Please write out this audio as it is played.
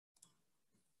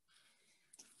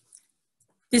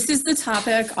This is the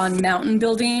topic on mountain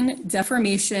building,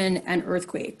 deformation, and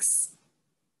earthquakes.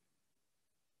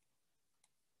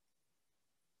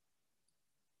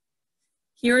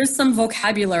 Here is some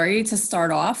vocabulary to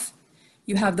start off.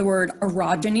 You have the word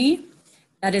orogeny.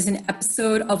 That is an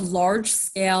episode of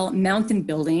large-scale mountain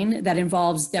building that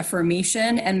involves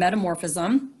deformation and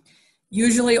metamorphism.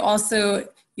 Usually also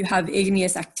you have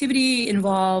igneous activity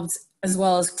involved, as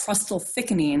well as crustal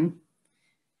thickening.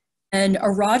 And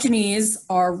orogenies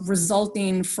are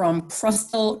resulting from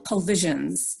crustal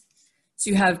collisions. So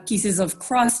you have pieces of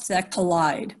crust that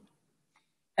collide.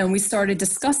 And we started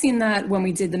discussing that when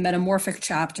we did the metamorphic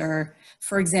chapter.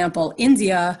 For example,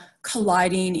 India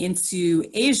colliding into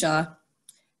Asia,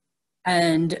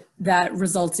 and that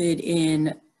resulted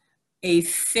in a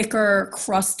thicker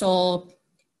crustal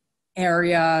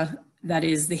area that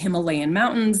is the Himalayan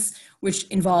mountains, which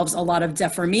involves a lot of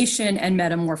deformation and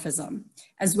metamorphism,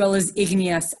 as well as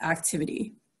igneous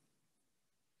activity.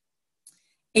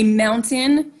 A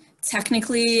mountain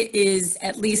technically is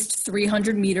at least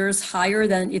 300 meters higher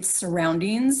than its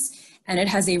surroundings, and it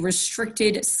has a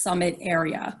restricted summit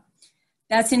area.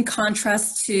 That's in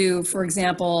contrast to, for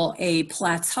example, a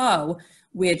plateau,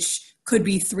 which could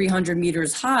be 300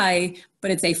 meters high,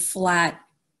 but it's a flat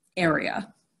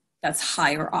area that's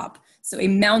higher up. So a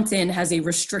mountain has a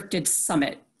restricted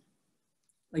summit,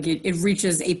 like it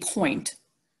reaches a point.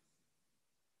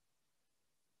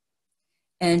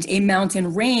 And a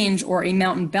mountain range or a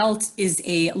mountain belt is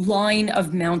a line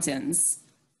of mountains.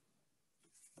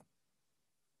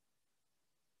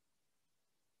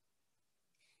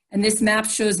 And this map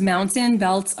shows mountain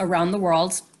belts around the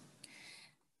world.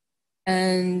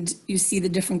 And you see the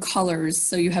different colors.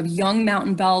 So you have young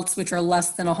mountain belts, which are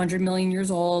less than 100 million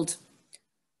years old.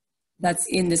 That's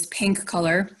in this pink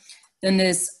color. Then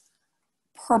this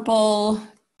purple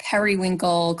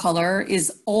periwinkle color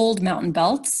is old mountain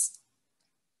belts.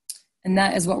 And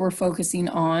that is what we're focusing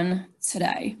on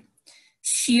today.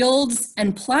 Shields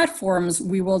and platforms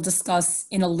we will discuss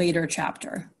in a later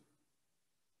chapter.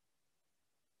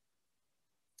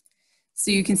 So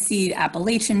you can see the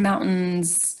Appalachian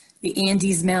Mountains, the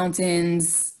Andes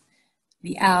Mountains,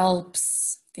 the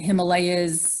Alps, the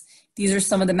Himalayas. These are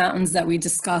some of the mountains that we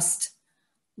discussed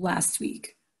last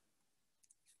week.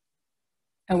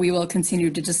 And we will continue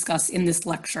to discuss in this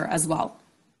lecture as well.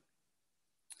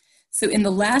 So in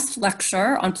the last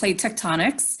lecture on plate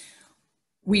tectonics,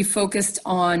 we focused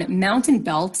on mountain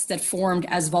belts that formed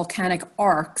as volcanic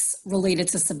arcs related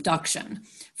to subduction.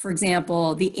 For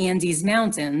example, the Andes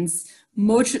Mountains,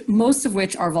 most of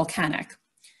which are volcanic.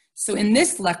 So in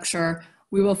this lecture,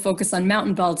 we will focus on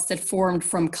mountain belts that formed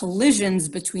from collisions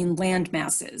between land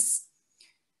masses.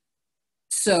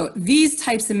 So these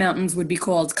types of mountains would be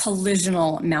called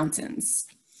collisional mountains.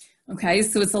 Okay,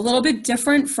 so it's a little bit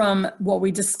different from what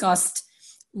we discussed,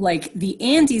 like the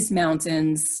Andes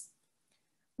Mountains,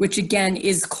 which again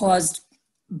is caused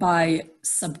by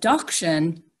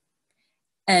subduction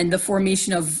and the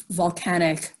formation of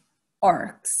volcanic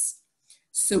arcs.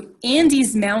 So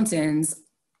Andes Mountains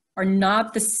are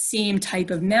not the same type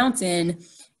of mountain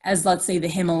as, let's say, the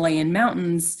Himalayan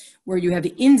mountains, where you have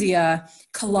India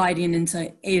colliding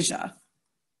into Asia.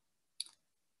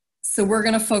 So we're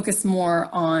going to focus more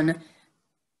on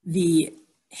the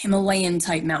Himalayan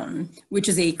type mountain, which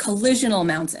is a collisional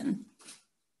mountain.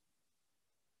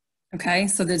 Okay,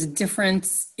 so there's a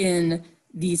difference in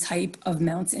the type of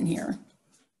mountain here.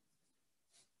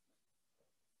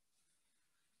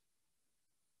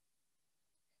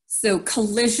 So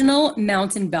collisional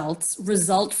mountain belts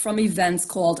result from events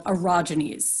called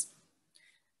orogenies.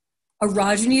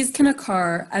 Orogenies can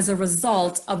occur as a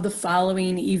result of the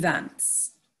following events.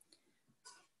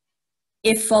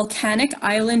 If volcanic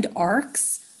island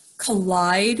arcs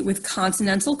collide with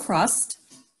continental crust,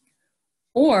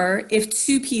 or if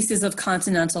two pieces of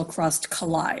continental crust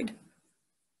collide.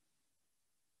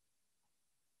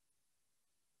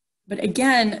 But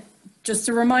again, just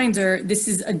a reminder, this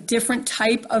is a different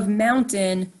type of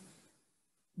mountain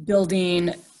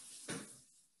building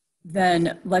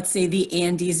than, let's say, the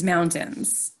Andes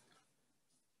Mountains.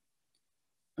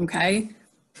 Okay?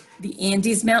 The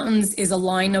Andes Mountains is a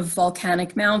line of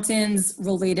volcanic mountains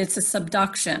related to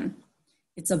subduction.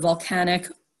 It's a volcanic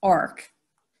arc.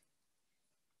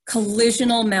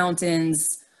 Collisional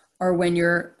mountains are when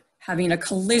you're having a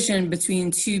collision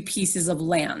between two pieces of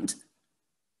land.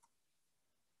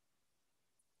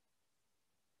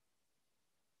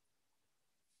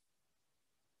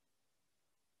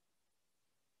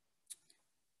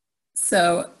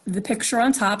 So the picture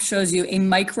on top shows you a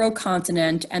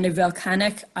microcontinent and a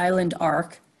volcanic island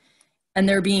arc, and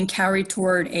they're being carried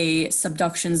toward a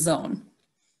subduction zone.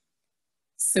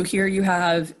 So here you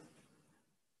have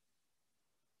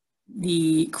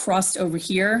the crust over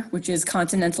here, which is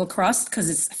continental crust because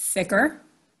it's thicker.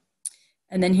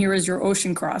 And then here is your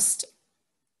ocean crust.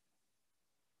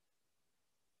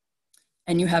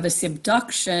 And you have a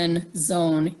subduction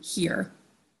zone here.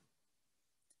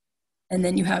 And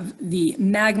then you have the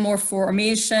magma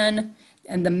formation,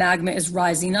 and the magma is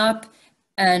rising up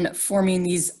and forming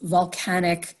these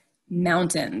volcanic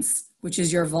mountains, which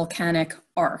is your volcanic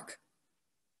arc.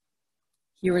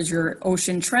 Here is your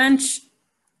ocean trench.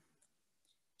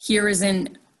 Here is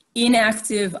an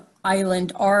inactive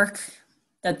island arc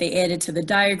that they added to the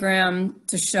diagram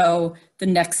to show the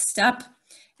next step.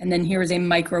 And then here is a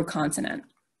microcontinent.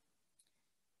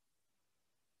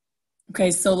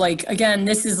 Okay, so like, again,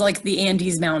 this is like the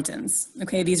Andes Mountains.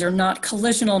 Okay, these are not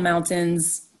collisional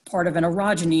mountains, part of an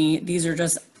orogeny. These are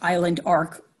just island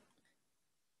arc,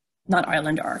 not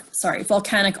island arc, sorry,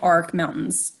 volcanic arc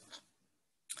mountains.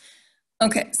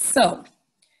 Okay, so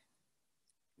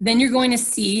then you're going to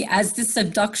see as the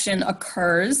subduction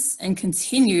occurs and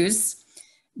continues,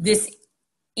 this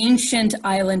ancient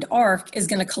island arc is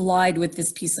going to collide with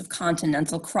this piece of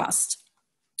continental crust.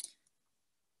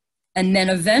 And then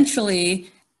eventually,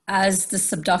 as the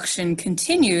subduction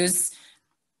continues,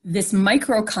 this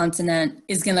microcontinent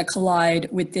is going to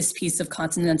collide with this piece of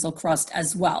continental crust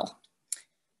as well.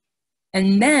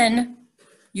 And then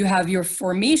you have your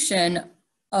formation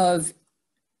of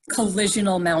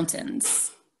collisional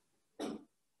mountains.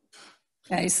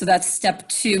 Okay, so that's step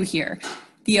 2 here.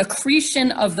 The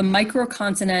accretion of the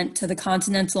microcontinent to the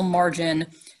continental margin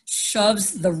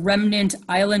shoves the remnant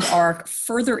island arc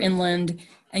further inland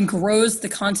and grows the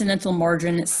continental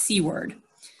margin seaward.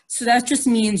 So that just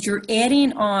means you're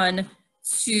adding on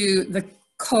to the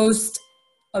coast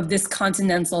of this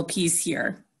continental piece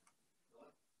here.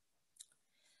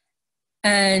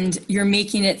 And you're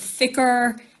making it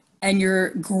thicker and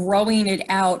you're growing it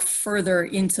out further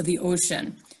into the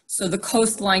ocean. So the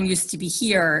coastline used to be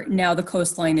here, now the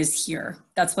coastline is here.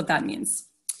 That's what that means.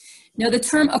 Now the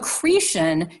term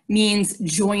accretion means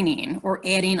joining or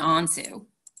adding onto.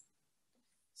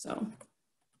 So,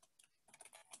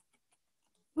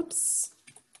 whoops,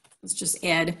 let's just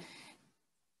add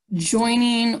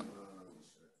joining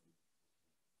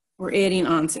or adding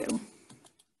onto.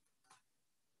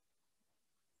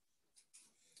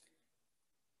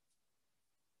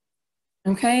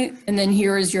 Okay, and then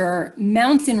here is your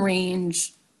mountain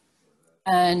range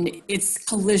and it's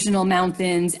collisional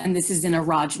mountains, and this is an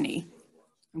orogeny.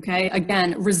 Okay,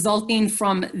 again, resulting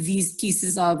from these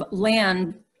pieces of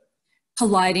land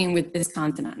colliding with this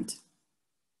continent.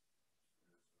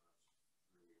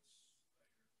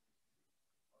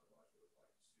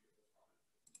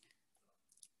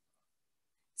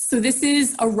 So this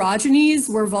is orogenies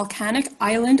where volcanic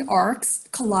island arcs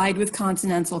collide with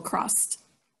continental crust.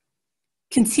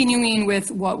 Continuing with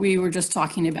what we were just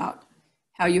talking about,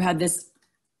 how you had this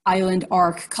island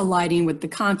arc colliding with the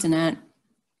continent.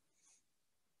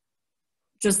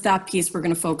 Just that piece we're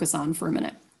going to focus on for a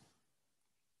minute.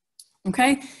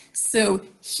 Okay, so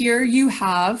here you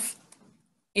have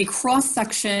a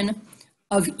cross-section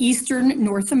of Eastern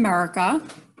North America.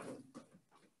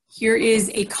 Here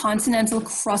is a continental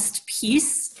crust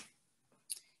piece.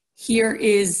 Here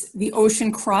is the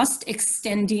ocean crust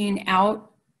extending out.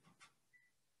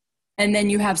 And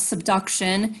then you have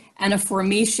subduction and a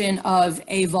formation of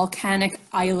a volcanic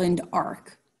island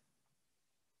arc.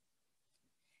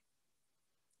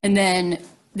 And then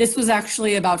this was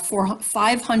actually about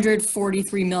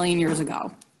 543 million years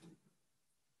ago.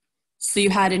 So you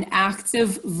had an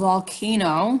active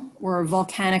volcano or a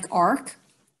volcanic arc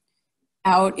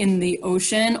out in the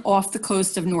ocean off the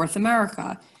coast of North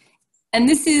America. And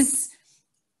this is,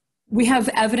 we have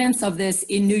evidence of this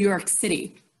in New York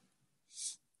City.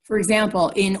 For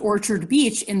example, in Orchard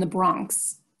Beach in the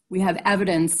Bronx, we have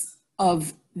evidence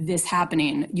of this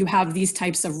happening. You have these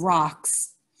types of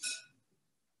rocks.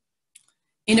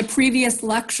 In a previous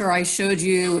lecture, I showed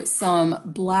you some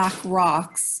black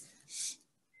rocks,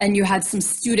 and you had some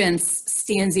students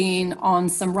standing on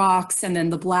some rocks, and then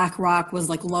the black rock was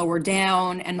like lower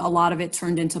down, and a lot of it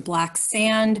turned into black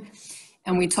sand.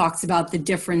 And we talked about the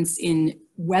difference in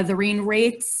weathering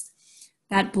rates.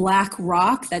 That black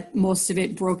rock, that most of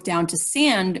it broke down to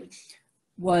sand,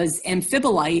 was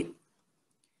amphibolite,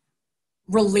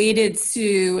 related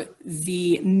to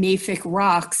the mafic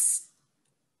rocks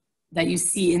that you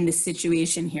see in this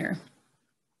situation here.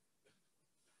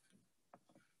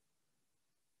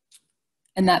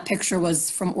 And that picture was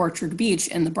from Orchard Beach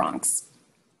in the Bronx.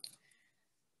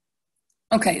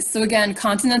 Okay, so again,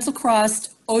 continental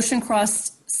crust, ocean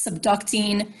crust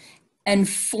subducting and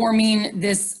forming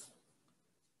this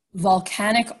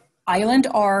volcanic island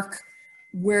arc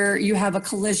where you have a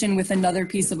collision with another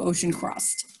piece of ocean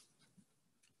crust.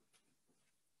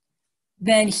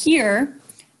 Then here,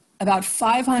 about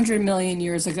 500 million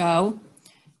years ago,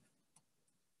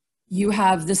 you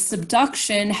have the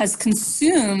subduction has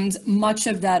consumed much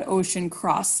of that ocean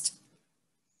crust.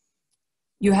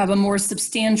 You have a more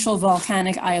substantial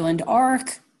volcanic island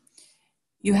arc.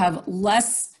 You have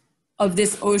less of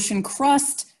this ocean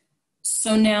crust.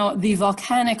 So now the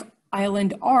volcanic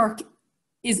island arc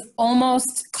is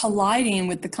almost colliding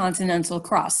with the continental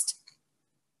crust.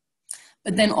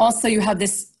 But then also you have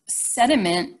this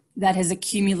sediment that has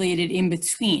accumulated in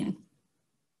between.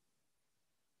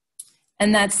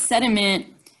 And that sediment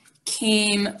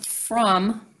came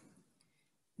from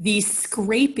the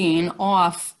scraping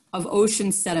off of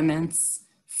ocean sediments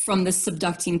from the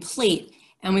subducting plate.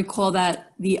 And we call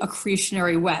that the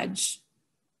accretionary wedge.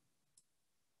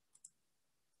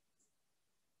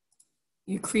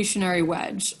 The accretionary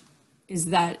wedge is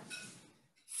that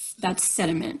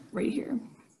sediment right here.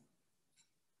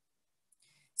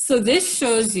 So this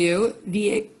shows you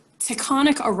the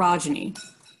tectonic orogeny.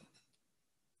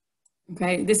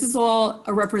 Okay, this is all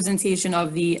a representation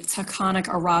of the tectonic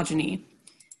orogeny.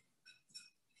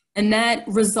 And that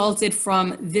resulted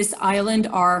from this island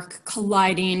arc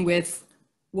colliding with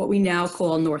what we now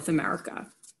call North America.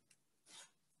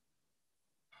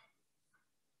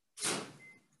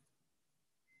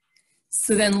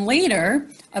 So then later,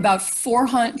 about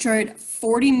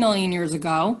 440 million years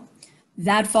ago,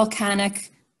 that volcanic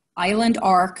island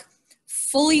arc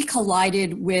fully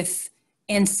collided with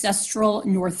ancestral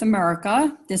North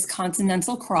America, this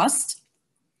continental crust,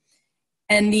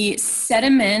 and the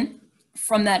sediment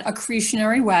from that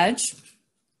accretionary wedge,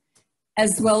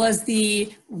 as well as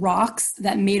the rocks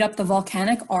that made up the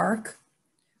volcanic arc,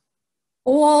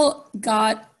 all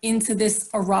got into this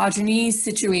orogeny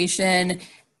situation,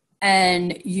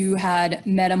 and you had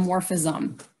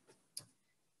metamorphism.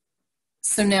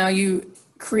 So now you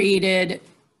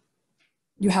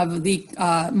have the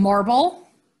marble,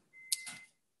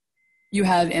 you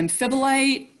have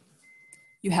amphibolite,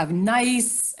 you have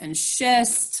gneiss and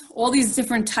schist, all these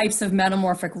different types of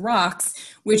metamorphic rocks,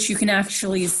 which you can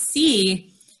actually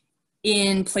see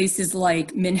in places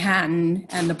like Manhattan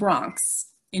and the Bronx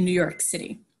in New York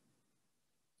City.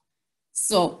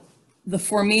 So the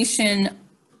formation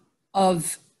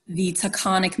of the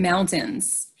Taconic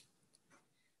Mountains,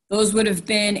 those would have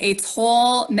been a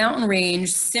tall mountain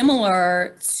range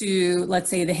similar to, let's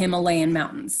say, the Himalayan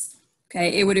mountains.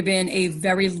 Okay, it would have been a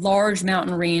very large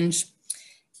mountain range,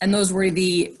 and those were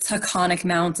the Taconic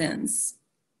Mountains.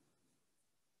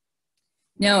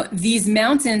 Now, these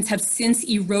mountains have since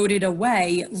eroded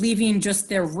away, leaving just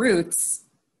their roots.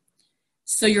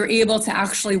 So you're able to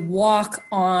actually walk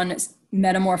on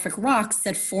metamorphic rocks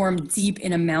that form deep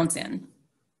in a mountain.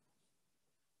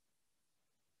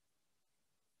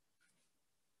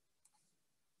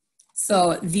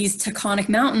 So these tectonic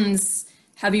mountains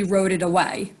have eroded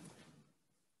away.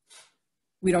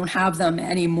 We don't have them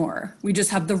anymore. We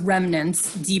just have the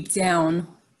remnants deep down,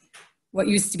 what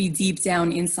used to be deep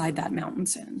down inside that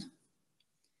mountain.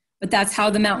 But that's how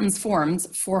the mountains formed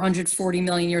 440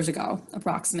 million years ago,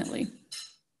 approximately.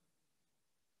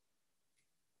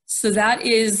 So that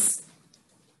is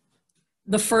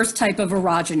the first type of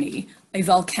orogeny, a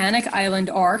volcanic island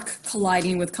arc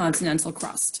colliding with continental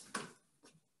crust.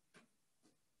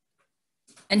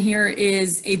 And here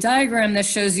is a diagram that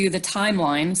shows you the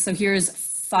timeline. So here's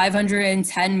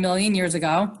 510 million years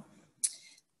ago.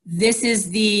 This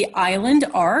is the island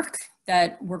arc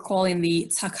that we're calling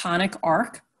the Taconic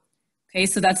arc. Okay,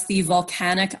 so that's the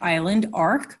volcanic island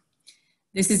arc.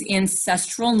 This is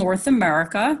ancestral North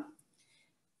America.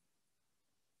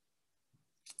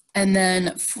 And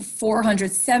then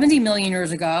 470 million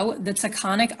years ago, the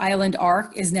Taconic island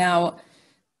arc has now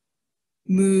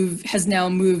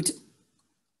moved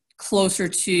closer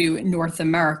to North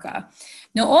America.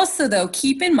 Now also though,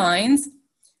 keep in mind,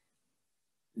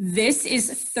 this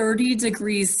is 30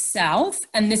 degrees south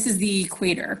and this is the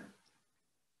equator.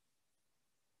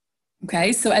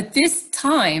 Okay, so at this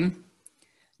time,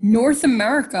 North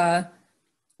America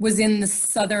was in the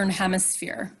southern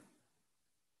hemisphere.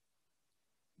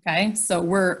 Okay, so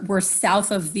we're south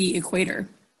of the equator.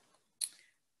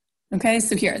 Okay,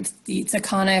 so here, the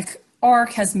Taconic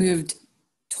arc has moved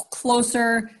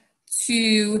closer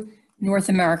to North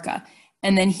America.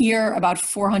 And then here, about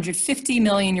 450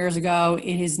 million years ago,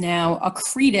 it is now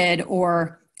accreted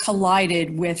or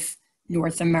collided with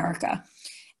North America.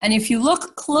 And if you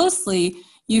look closely,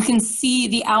 you can see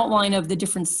the outline of the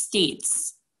different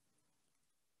states.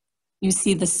 You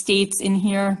see the states in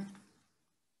here.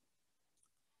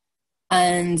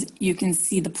 and you can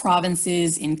see the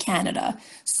provinces in Canada.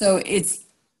 So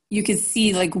you can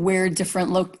see like where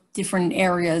different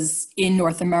areas in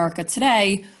North America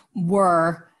today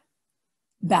were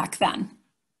back then.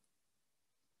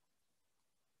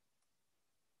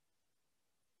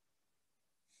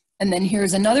 And then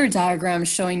here's another diagram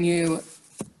showing you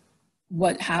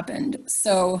what happened.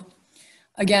 So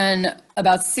again,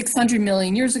 about 600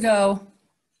 million years ago,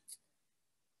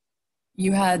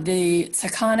 you had the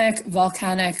tectonic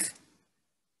volcanic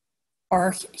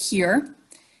arc here.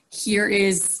 Here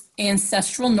is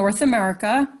ancestral North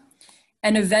America.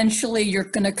 And eventually you're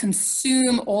going to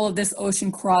consume all of this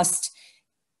ocean crust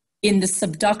in the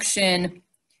subduction,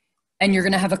 and you're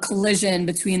going to have a collision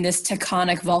between this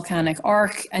tectonic volcanic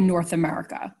arc and North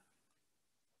America.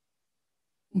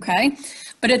 Okay,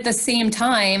 but at the same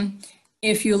time,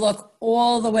 if you look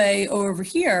all the way over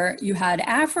here, you had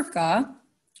Africa,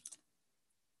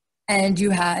 and you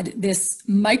had this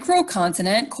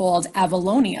microcontinent called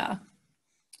Avalonia,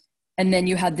 and then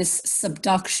you had this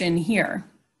subduction here.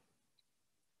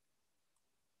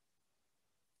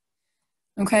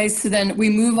 Okay, so then we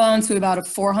move on to about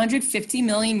 450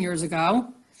 million years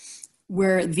ago,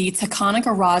 where the tectonic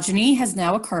orogeny has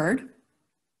now occurred.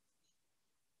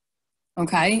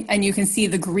 Okay, and you can see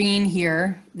the green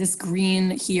here. This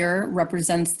green here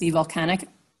represents the volcanic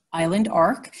island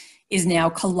arc is now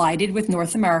collided with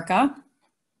North America.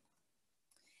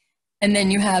 And then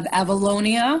you have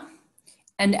Avalonia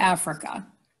and Africa.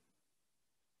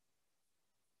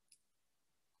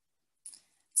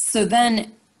 So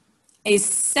then a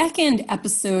second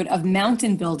episode of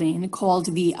mountain building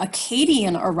called the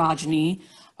Akkadian orogeny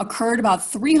occurred about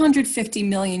 350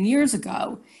 million years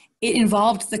ago. It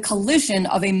involved the collision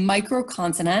of a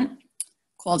microcontinent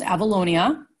called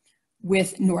Avalonia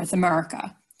with North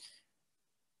America.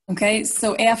 Okay,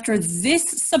 so after this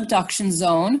subduction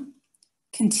zone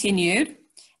continued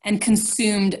and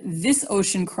consumed this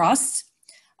ocean crust,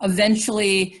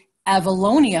 eventually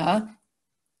Avalonia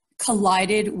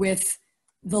collided with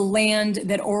the land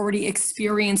that already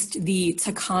experienced the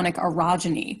tectonic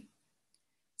orogeny.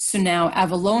 So now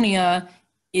Avalonia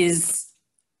is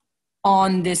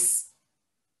on this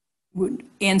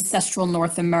ancestral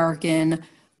North American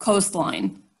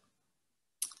coastline.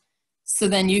 So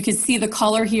then you can see the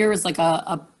color here is like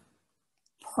a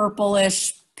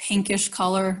purplish, pinkish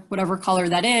color, whatever color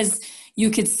that is. You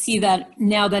could see that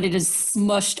now that it is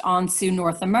smushed onto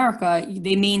North America,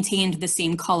 they maintained the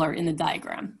same color in the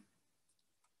diagram.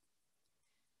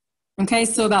 Okay,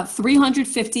 so about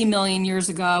 350 million years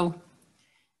ago,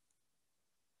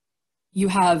 you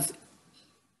have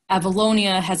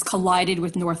Avalonia has collided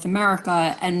with North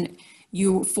America, and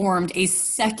you formed a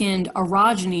second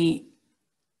orogeny,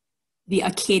 the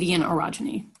Akkadian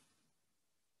orogeny.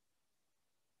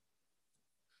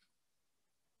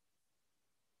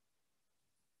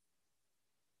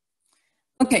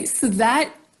 Okay, so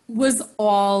that was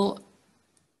all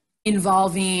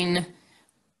involving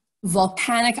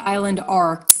volcanic island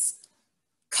arcs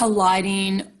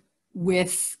colliding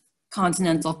with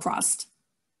continental crust,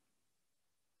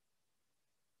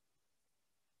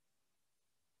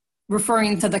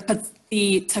 referring to the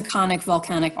tectonic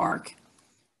volcanic arc.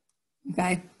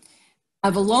 Okay,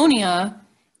 Avalonia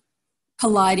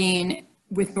colliding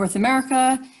with North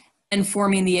America and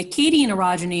forming the Akkadian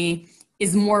orogeny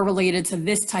is more related to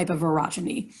this type of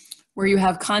orogeny, where you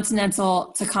have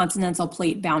continental to continental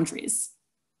plate boundaries.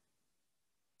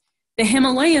 The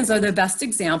Himalayas are the best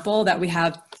example that we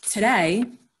have today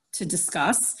to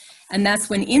discuss, and that's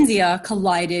when India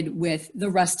collided with the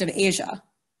rest of Asia.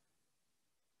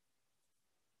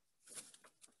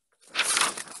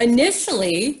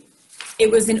 Initially,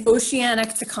 it was an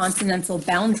oceanic to continental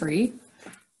boundary,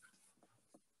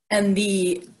 and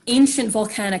the ancient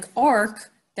volcanic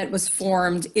arc that was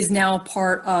formed is now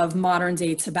part of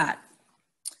modern-day Tibet.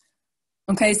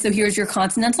 Okay, so here's your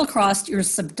continental crust, your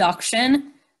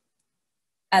subduction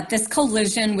at this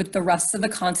collision with the rest of the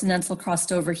continental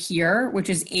crust over here, which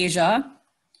is Asia.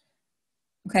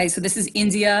 Okay, so this is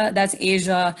India, that's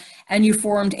Asia, and you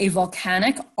formed a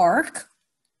volcanic arc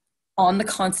on the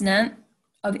continent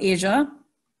of Asia.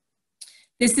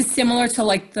 This is similar to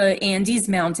like the Andes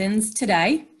Mountains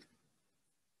today.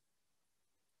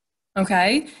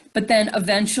 Okay, but then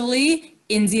eventually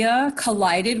India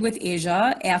collided with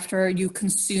Asia after you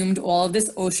consumed all of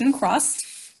this ocean crust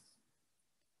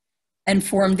and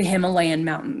formed the Himalayan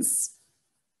mountains.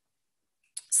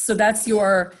 So that's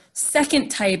your second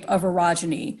type of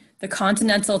orogeny, the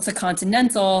continental to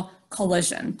continental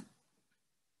collision.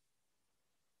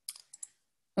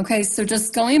 Okay, so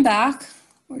just going back,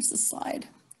 where's the slide?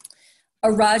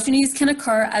 Orogenies can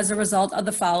occur as a result of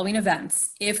the following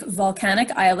events. If volcanic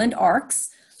island arcs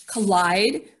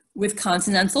collide with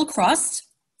continental crust,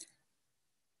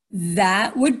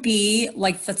 that would be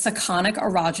like the tectonic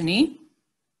orogeny.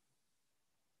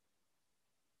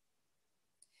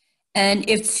 And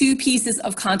if two pieces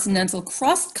of continental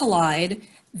crust collide,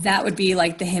 that would be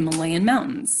like the Himalayan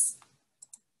mountains.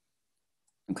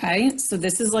 Okay, so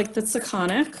this is like the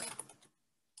tectonic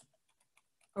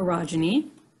orogeny.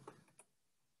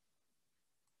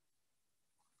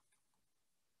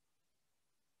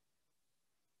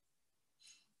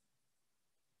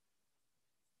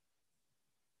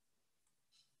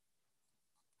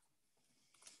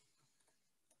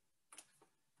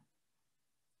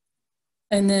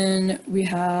 And then we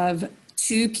have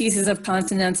two pieces of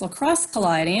continental crust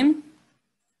colliding,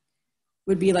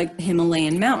 would be like the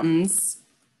Himalayan mountains.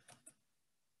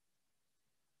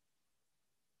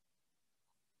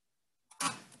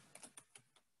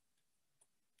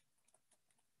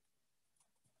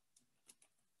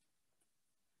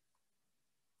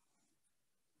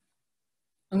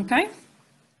 Okay.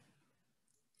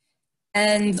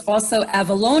 And also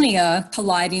Avalonia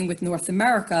colliding with North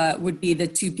America would be the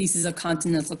two pieces of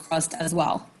continental crust as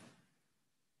well.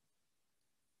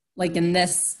 Like in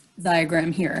this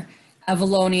diagram here,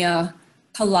 Avalonia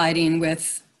colliding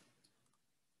with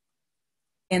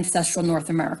ancestral North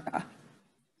America.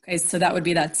 Okay, so that would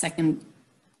be that second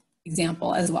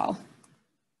example as well.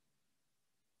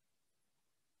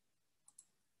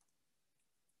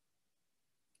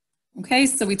 Okay,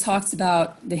 so we talked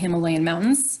about the Himalayan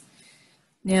mountains.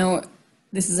 Now,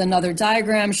 this is another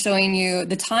diagram showing you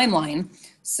the timeline.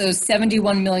 So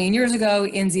 71 million years ago,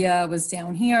 India was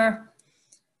down here.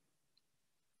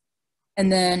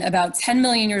 And then about 10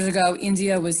 million years ago,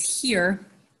 India was here.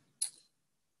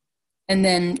 And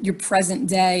then your present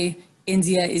day,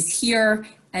 India is here,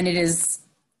 and it is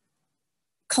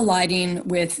colliding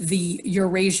with the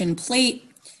Eurasian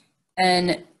plate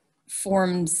and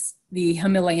forms the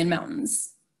Himalayan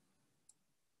mountains,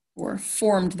 or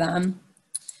formed them.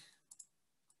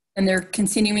 And they're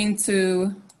continuing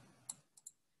to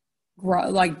grow,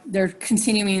 like they're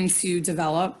continuing to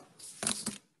develop.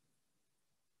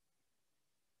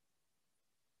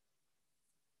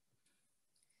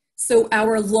 So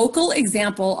our local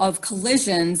example of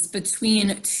collisions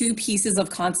between two pieces of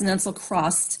continental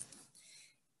crust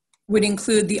would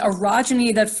include the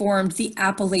orogeny that formed the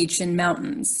Appalachian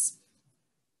Mountains.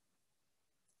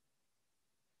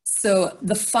 So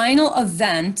the final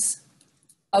event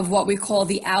of what we call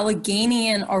the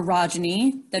Alleghenian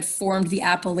orogeny that formed the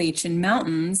Appalachian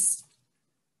Mountains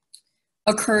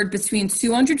occurred between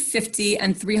 250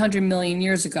 and 300 million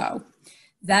years ago.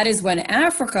 That is when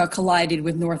Africa collided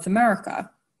with North America.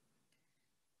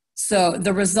 So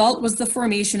the result was the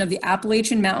formation of the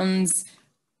Appalachian Mountains,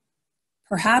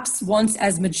 perhaps once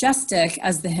as majestic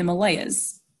as the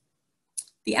Himalayas.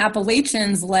 The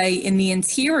Appalachians lay in the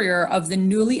interior of the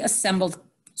newly assembled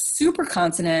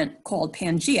supercontinent called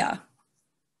Pangaea.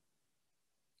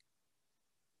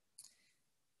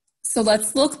 So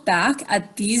let's look back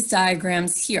at these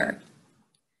diagrams here.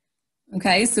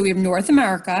 Okay, so we have North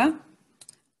America.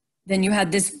 Then you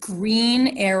had this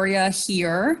green area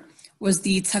here was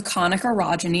the tectonic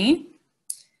orogeny.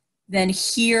 Then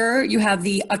here you have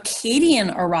the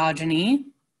Akkadian orogeny.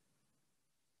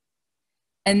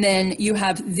 And then you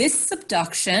have this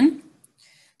subduction.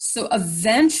 So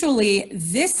eventually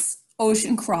this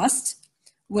ocean crust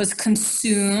was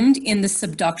consumed in the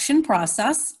subduction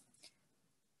process.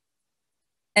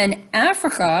 And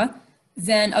Africa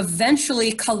then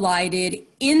eventually collided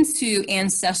into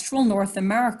ancestral North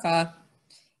America,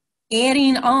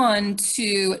 adding on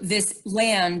to this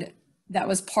land that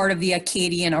was part of the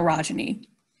Akkadian orogeny.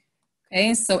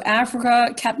 Okay, so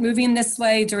Africa kept moving this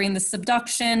way during the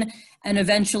subduction, and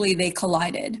eventually they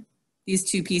collided. These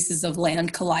two pieces of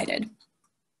land collided.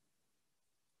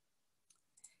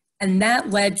 And that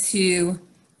led to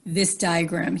this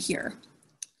diagram here.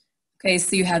 Okay,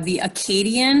 so you have the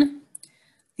Akkadian,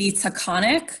 the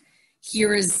tectonic.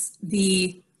 Here is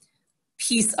the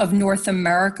piece of North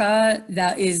America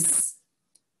that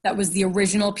was the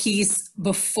original piece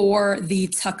before the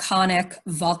tectonic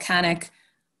volcanic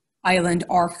island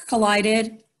arc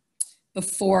collided,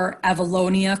 before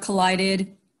Avalonia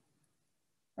collided,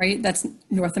 right? That's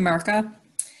North America.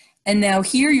 And now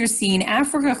here you're seeing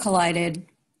Africa collided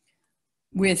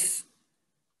with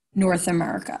North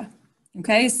America.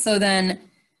 Okay, so then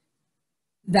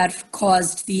that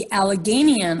caused the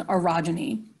Alleghenian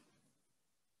orogeny,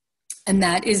 and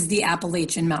that is the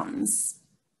Appalachian Mountains.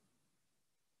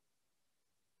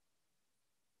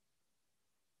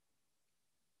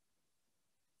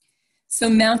 So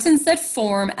mountains that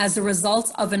form as a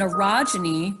result of an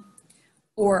orogeny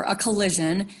or a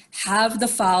collision have the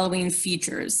following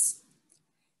features.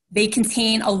 They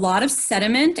contain a lot of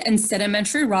sediment and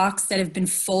sedimentary rocks that have been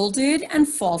folded and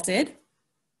faulted.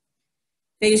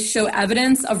 They show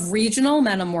evidence of regional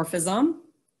metamorphism,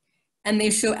 and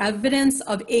they show evidence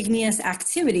of igneous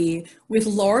activity with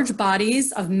large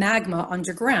bodies of magma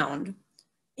underground.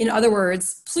 In other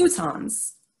words,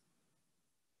 plutons.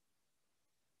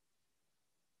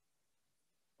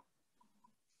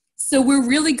 So we're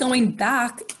really going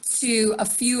back to a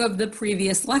few of the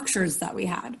previous lectures that we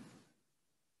had.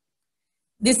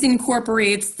 This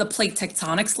incorporates the plate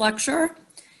tectonics lecture.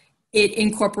 It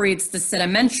incorporates the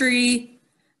sedimentary,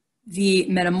 the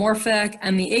metamorphic,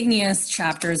 and the igneous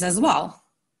chapters as well.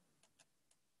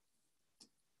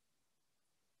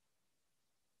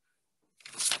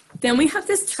 Then we have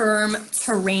this term,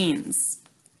 terrains.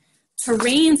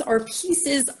 Terrains are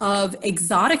pieces of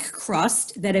exotic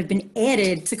crust that have been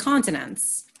added to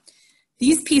continents.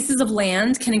 These pieces of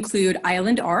land can include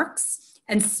island arcs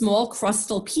and small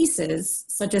crustal pieces,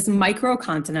 such as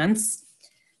microcontinents,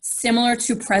 similar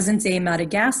to present-day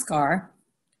Madagascar,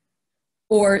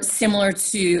 or similar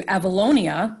to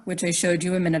Avalonia, which I showed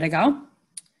you a minute ago.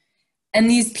 And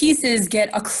these pieces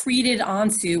get accreted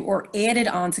onto or added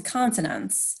onto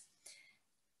continents,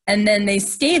 and then they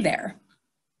stay there.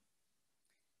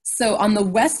 So on the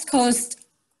west coast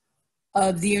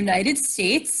of the United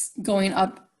States, going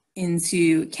up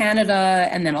into Canada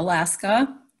and then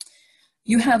Alaska,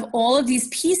 you have all of these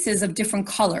pieces of different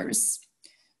colors.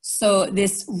 So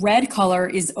this red color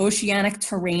is oceanic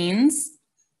terrains.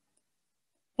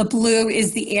 The blue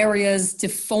is the areas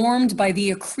deformed by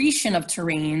the accretion of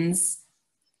terrains.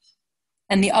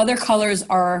 And the other colors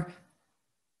are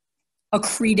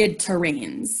accreted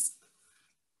terrains.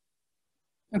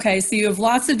 Okay, so you have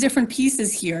lots of different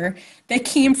pieces here that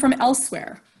came from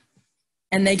elsewhere,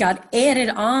 and they got added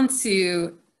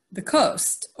onto the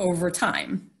coast over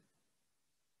time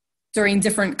during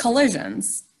different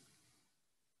collisions.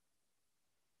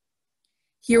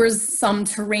 Here is some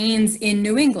terrains in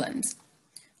New England,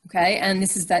 okay, and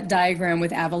this is that diagram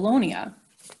with Avalonia.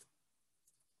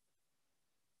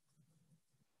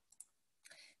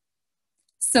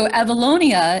 So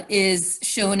Avalonia is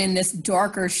shown in this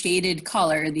darker shaded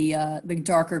color, the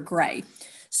darker gray.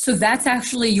 So that's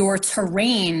actually your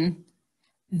terrain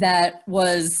that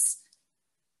was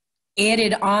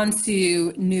added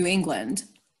onto New England,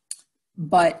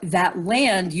 but that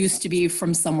land used to be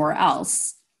from somewhere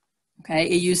else, okay?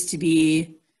 It used to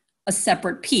be a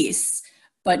separate piece,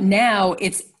 but now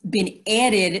it's been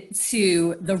added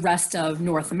to the rest of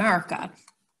North America.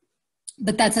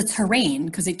 But that's a terrain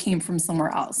because it came from somewhere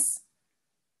else.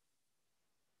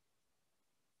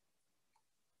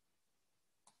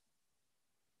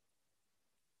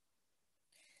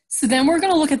 So then we're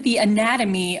going to look at the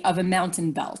anatomy of a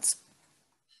mountain belt.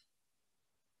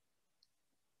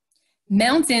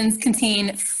 Mountains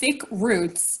contain thick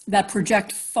roots that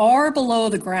project far below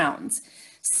the ground,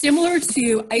 similar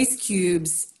to ice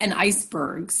cubes and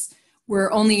icebergs,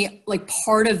 where only like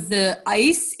part of the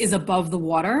ice is above the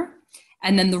water,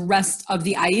 and then the rest of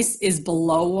the ice is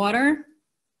below water.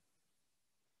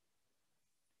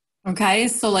 Okay,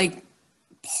 so like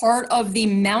part of the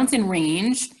mountain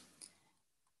range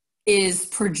is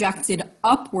projected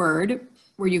upward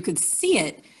where you could see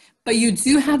it, but you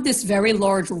do have this very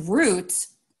large root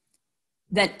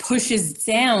that pushes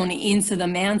down into the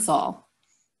mantle.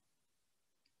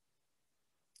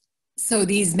 So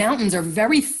these mountains are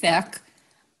very thick,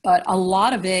 but a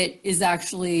lot of it is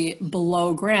actually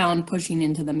below ground pushing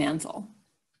into the mantle.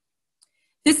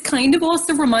 This kind of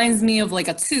also reminds me of like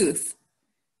a tooth.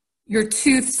 Your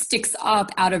tooth sticks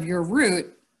up out of your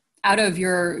root, out of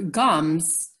your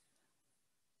gums,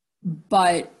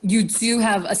 but you do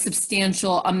have a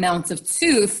substantial amount of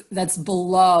tooth that's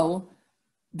below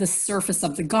the surface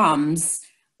of the gums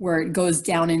where it goes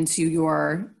down into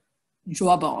your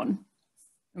jawbone.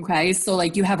 Okay, so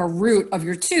like you have a root of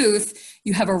your tooth,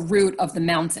 you have a root of the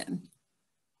mountain.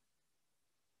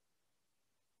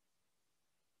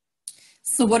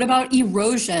 So what about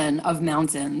erosion of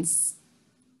mountains?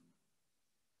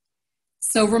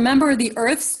 So remember, the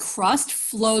Earth's crust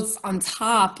floats on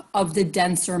top of the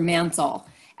denser mantle,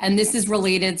 and this is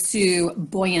related to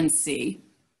buoyancy.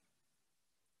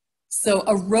 So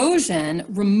erosion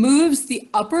removes the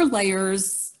upper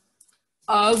layers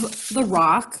of the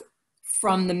rock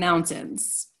from the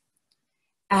mountains.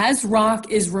 As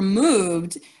rock is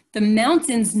removed, the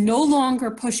mountains no longer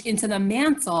push into the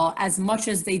mantle as much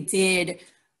as they did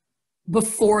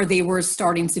before they were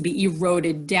starting to be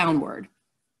eroded downward.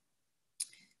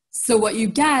 So what you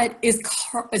get is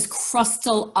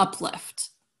crustal uplift.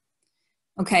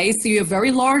 Okay, so you have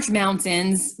very large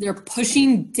mountains, they're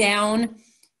pushing down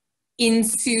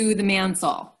into the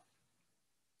mantle.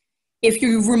 If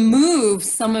you remove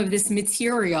some of this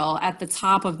material at the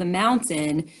top of the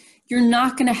mountain, you're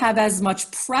not going to have as much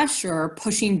pressure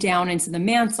pushing down into the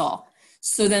mantle.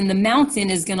 So then the mountain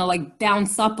is going to like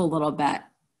bounce up a little bit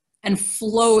and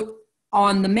float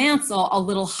on the mantle a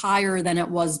little higher than it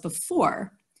was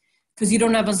before, because you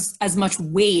don't have as much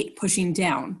weight pushing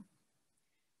down.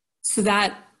 So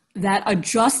that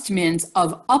adjustment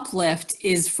of uplift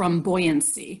is from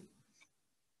buoyancy.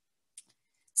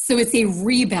 So it's a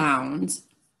rebound.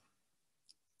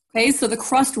 Okay, so the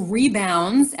crust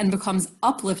rebounds and becomes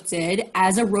uplifted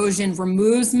as erosion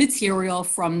removes material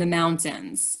from the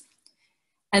mountains.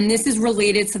 And this is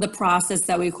related to the process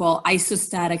that we call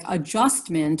isostatic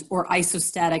adjustment or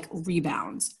isostatic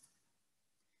rebound.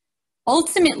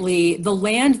 Ultimately, the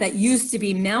land that used to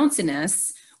be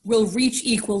mountainous will reach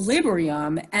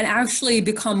equilibrium and actually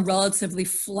become relatively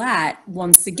flat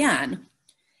once again.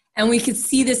 And we could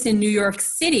see this in New York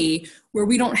City, where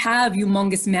we don't have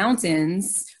humongous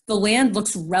mountains. The land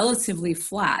looks relatively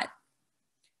flat.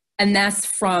 And that's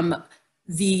from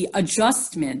the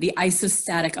adjustment, the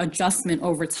isostatic adjustment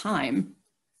over time.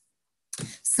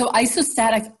 So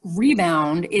isostatic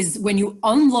rebound is when you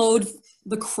unload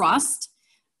the crust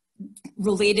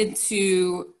related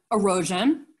to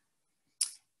erosion,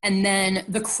 and then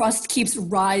the crust keeps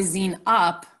rising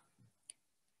up,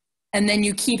 and then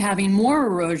you keep having more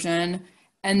erosion,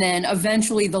 and then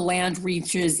eventually the land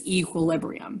reaches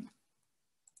equilibrium.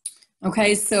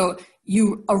 Okay, so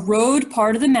you erode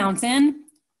part of the mountain,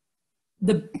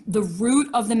 the root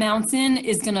of the mountain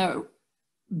is gonna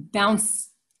bounce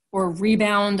or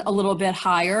rebound a little bit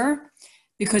higher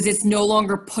because it's no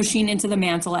longer pushing into the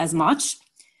mantle as much.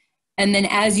 And then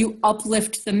as you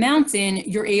uplift the mountain,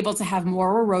 you're able to have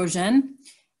more erosion.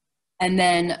 And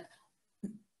then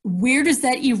where does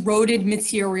that eroded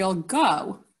material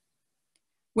go?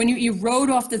 When you erode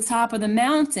off the top of the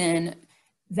mountain,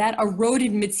 that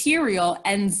eroded material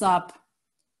ends up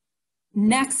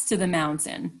next to the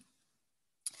mountain.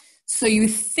 So you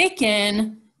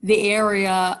thicken the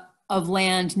area of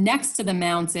land next to the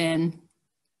mountain,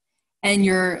 and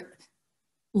you're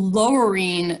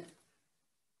lowering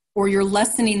or you're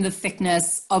lessening the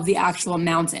thickness of the actual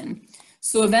mountain.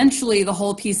 So eventually the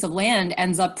whole piece of land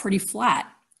ends up pretty flat,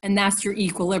 and that's your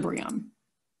equilibrium.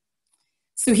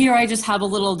 So here I just have a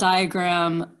little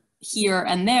diagram here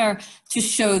and there to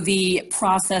show the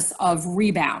process of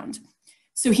rebound.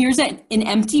 So here's an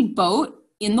empty boat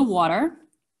in the water.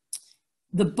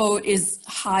 The boat is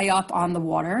high up on the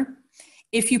water.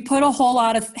 If you put a whole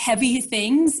lot of heavy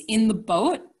things in the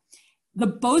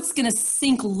boat's gonna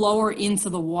sink lower into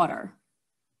the water.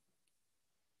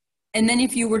 And then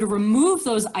if you were to remove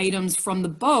those items from the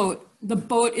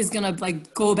boat is gonna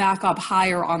like go back up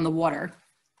higher on the water.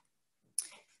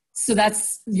 So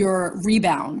that's your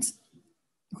rebound,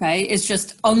 okay? It's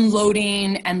just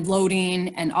unloading and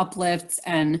loading and uplifts,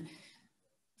 and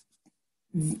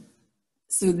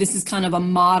so this is kind of a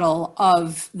model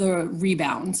of the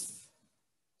rebound.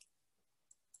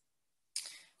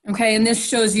 Okay, and this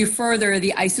shows you further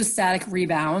the isostatic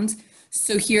rebound.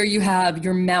 So here you have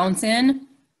your mountain,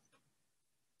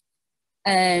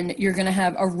 and you're gonna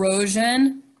have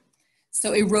erosion.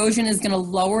 So erosion is gonna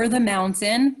lower the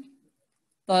mountain.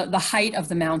 The height of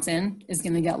the mountain is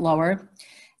gonna get lower.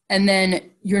 And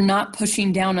then you're not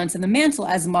pushing down onto the mantle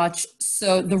as much,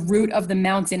 so the root of the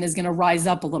mountain is gonna rise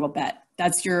up a little bit.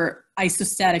 That's your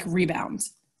isostatic rebound.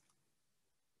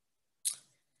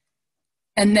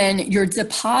 And then you're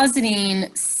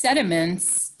depositing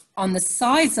sediments on the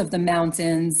sides of the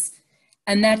mountains,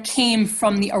 and that came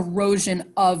from the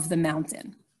erosion of the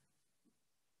mountain.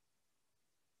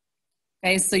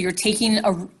 Okay, so you're taking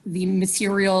the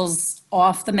materials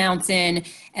off the mountain,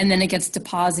 and then it gets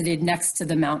deposited next to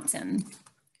the mountain.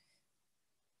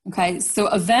 Okay, so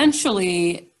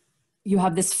eventually you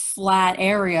have this flat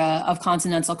area of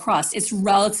continental crust. It's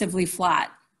relatively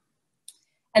flat.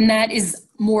 And that is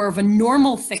more of a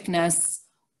normal thickness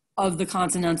of the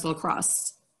continental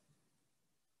crust.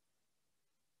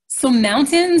 So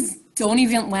mountains don't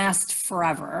even last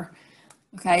forever.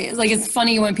 Okay, like it's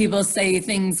funny when people say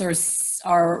things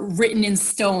are written in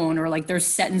stone or like they're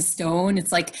set in stone.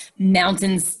 It's like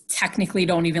mountains technically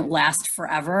don't even last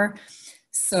forever.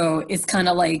 So it's kind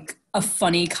of like a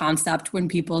funny concept when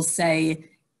people say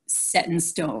set in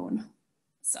stone.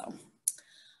 So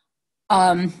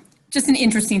just an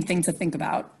interesting thing to think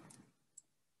about.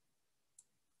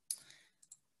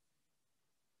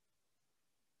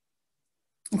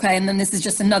 Okay, and then this is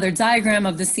just another diagram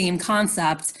of the same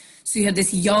concept. So you have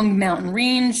this young mountain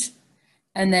range,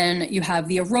 and then you have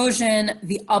the erosion,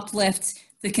 the uplift,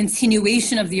 the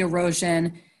continuation of the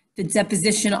erosion, the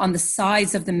deposition on the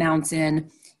sides of the mountain,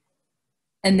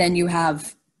 and then you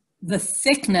have the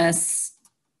thickness,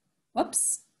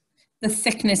 whoops, the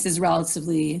thickness is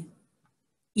relatively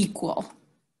equal.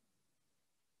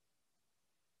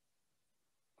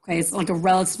 Okay, it's like a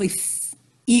relatively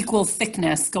equal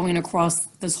thickness going across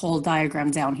this whole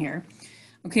diagram down here.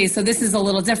 Okay, so this is a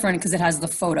little different because it has the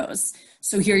photos.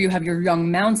 So here you have your young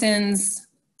mountains.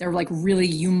 They're like really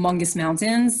humongous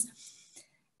mountains.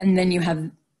 And then you have,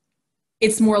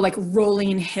 it's more like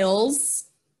rolling hills.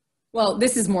 Well,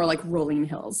 this is more like rolling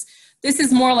hills. This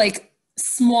is more like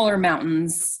smaller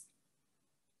mountains.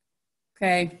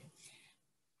 Okay.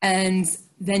 And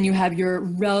then you have your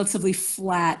relatively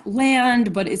flat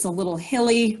land, but it's a little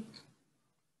hilly,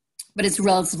 but it's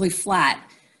relatively flat.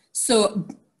 So,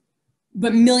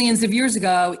 but millions of years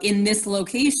ago in this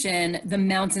location, the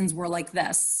mountains were like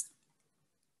this.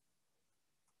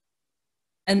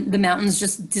 And the mountains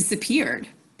just disappeared.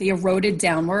 They eroded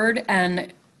downward,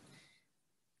 and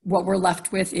what we're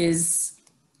left with is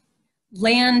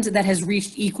land that has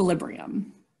reached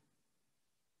equilibrium.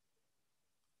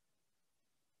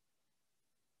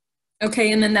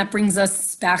 Okay, and then that brings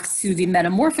us back to the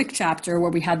metamorphic chapter where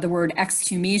we had the word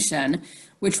exhumation,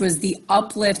 which was the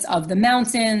uplift of the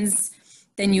mountains.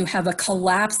 Then you have a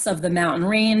collapse of the mountain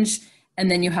range, and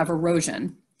then you have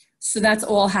erosion. So that's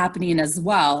all happening as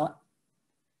well.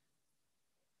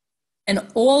 And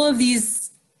all of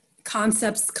these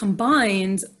concepts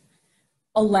combined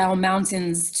allow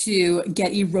mountains to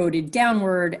get eroded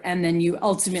downward, and then you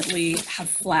ultimately have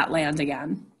flat land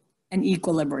again and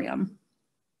equilibrium.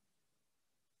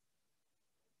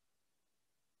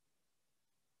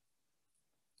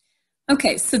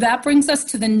 Okay, so that brings us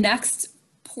to the next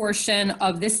portion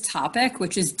of this topic,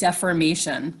 which is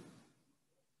deformation.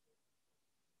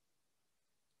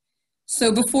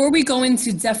 So before we go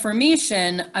into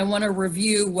deformation, I want to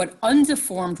review what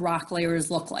undeformed rock layers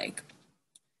look like.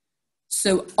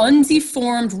 So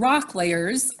undeformed rock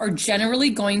layers are generally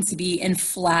going to be in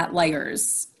flat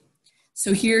layers.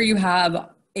 So here you have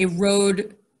a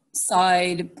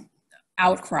roadside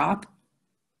outcrop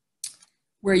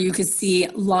where you could see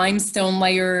limestone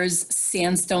layers,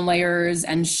 sandstone layers,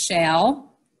 and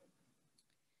shale.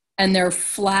 And they're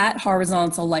flat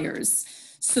horizontal layers.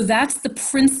 So that's the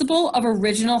principle of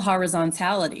original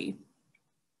horizontality,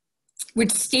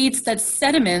 which states that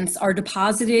sediments are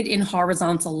deposited in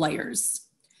horizontal layers.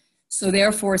 So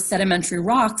therefore, sedimentary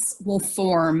rocks will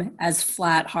form as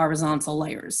flat horizontal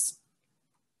layers.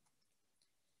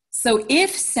 So if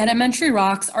sedimentary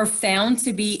rocks are found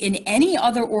to be in any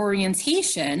other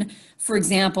orientation, for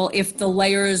example, if the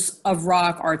layers of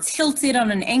rock are tilted on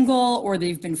an angle or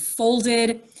they've been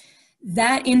folded,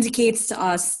 that indicates to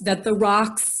us that the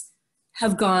rocks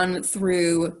have gone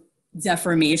through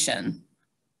deformation.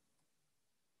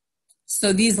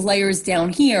 So these layers down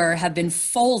here have been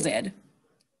folded.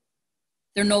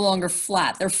 They're no longer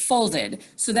flat, they're folded.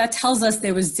 So that tells us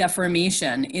there was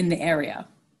deformation in the area.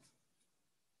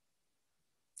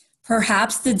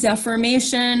 Perhaps the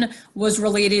deformation was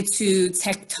related to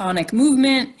tectonic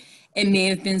movement. It may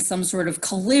have been some sort of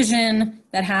collision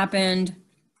that happened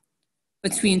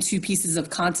between two pieces of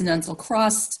continental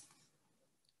crust.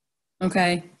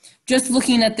 Okay, just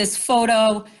looking at this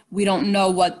photo, we don't know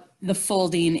what the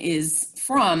folding is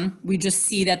from. We just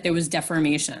see that there was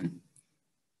deformation.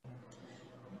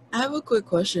 I have a quick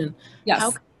question.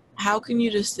 Yes. How can you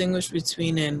distinguish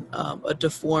between a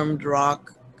deformed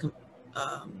rock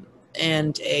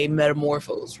and a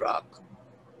metamorphosed rock?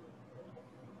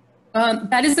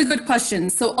 That is a good question.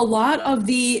 So a lot of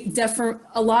the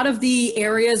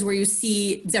areas where you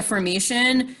see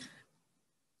deformation,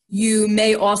 you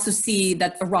may also see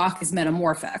that the rock is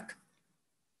metamorphic.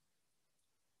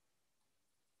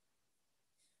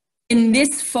 In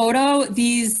this photo,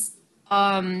 these,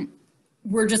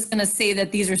 we're just going to say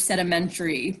that these are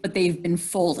sedimentary, but they've been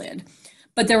folded.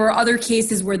 But there were other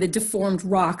cases where the deformed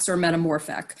rocks are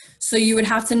metamorphic. So you would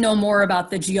have to know more about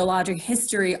the geologic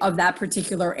history of that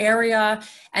particular area,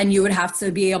 and you would have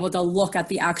to be able to look at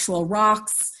the actual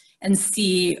rocks and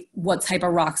see what type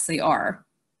of rocks they are.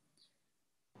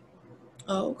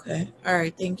 Oh, okay. All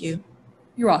right, thank you.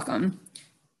 You're welcome.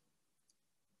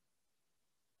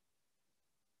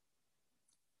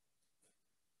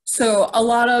 So a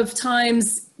lot of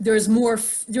times there's more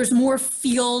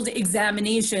field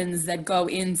examinations that go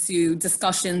into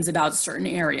discussions about certain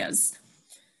areas.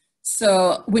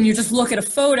 So when you just look at a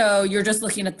photo, you're just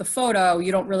looking at the photo, you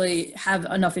don't really have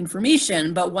enough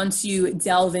information. But once you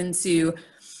delve into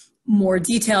more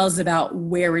details about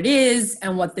where it is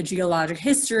and what the geologic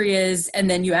history is, and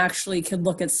then you actually can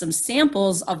look at some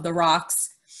samples of the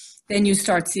rocks, then you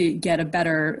start to get a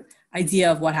better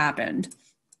idea of what happened.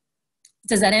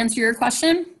 Does that answer your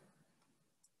question?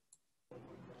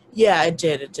 Yeah, it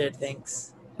did,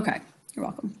 thanks. Okay, you're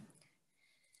welcome.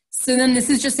 So then this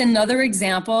is just another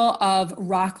example of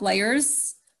rock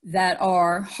layers that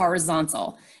are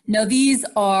horizontal. Now these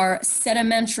are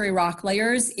sedimentary rock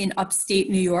layers in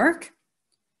upstate New York.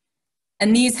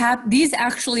 And these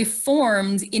actually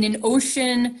formed in an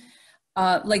ocean,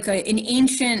 like an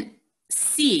ancient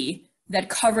sea that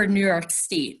covered New York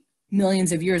State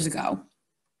millions of years ago.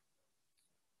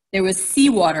 There was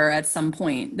seawater at some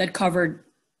point that covered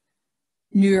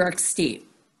New York State.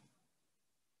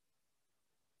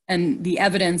 And the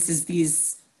evidence is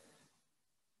these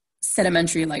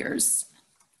sedimentary layers.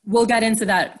 We'll get into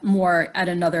that more at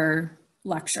another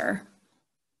lecture.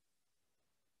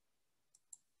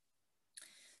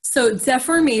 So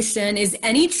deformation is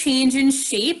any change in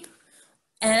shape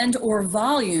and or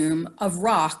volume of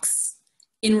rocks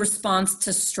in response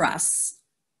to stress.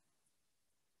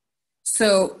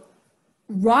 So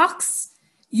rocks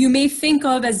you may think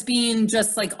of as being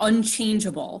just like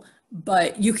unchangeable,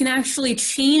 but you can actually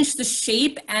change the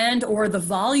shape and or the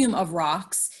volume of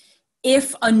rocks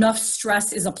if enough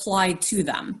stress is applied to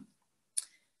them.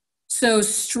 So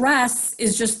stress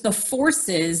is just the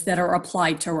forces that are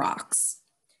applied to rocks.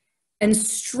 And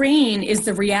strain is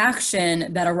the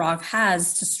reaction that a rock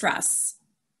has to stress.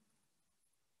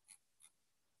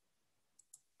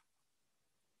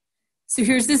 So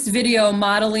here's this video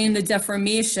modeling the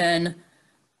deformation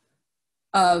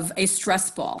of a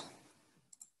stress ball.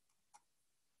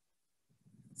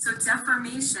 So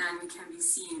deformation can be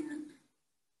seen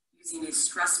using a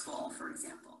stress ball, for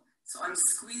example. So I'm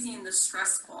squeezing the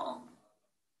stress ball,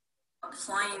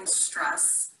 applying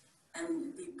stress,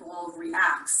 and the ball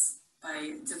reacts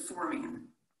by deforming.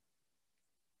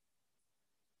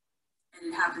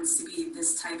 And it happens to be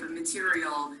this type of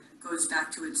material goes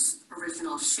back to its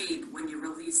original shape when you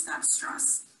release that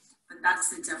stress. But that's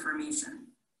the deformation.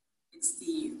 It's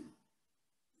the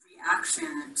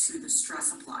reaction to the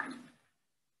stress applied.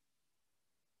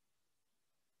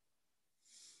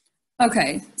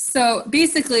 Okay, so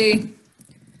basically,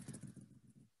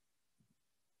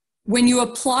 when you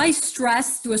apply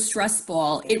stress to a stress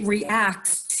ball, it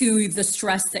reacts to the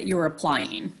stress that you're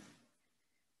applying,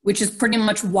 which is pretty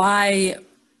much why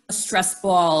a stress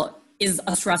ball is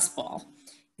a stress ball.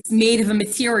 It's made of a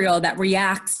material that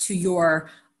reacts to your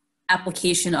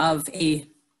application of a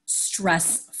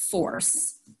stress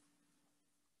force.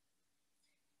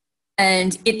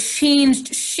 And it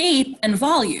changed shape and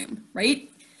volume, right?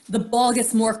 The ball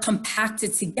gets more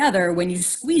compacted together when you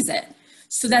squeeze it.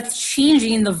 So that's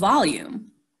changing the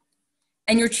volume.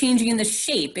 And you're changing the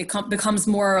shape. It becomes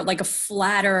more like a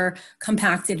flatter,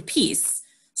 compacted piece.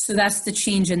 So that's the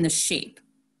change in the shape.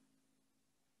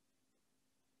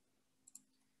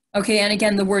 Okay, and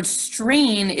again, the word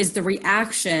strain is the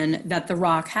reaction that the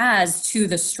rock has to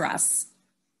the stress.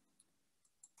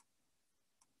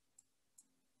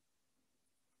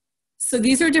 So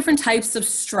these are different types of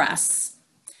stress.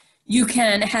 You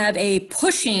can have a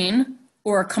pushing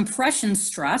or compression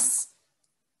stress.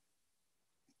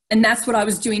 And that's what I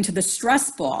was doing to the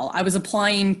stress ball. I was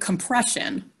applying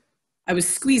compression. I was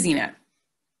squeezing it.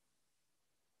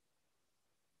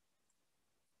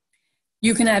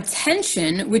 You can have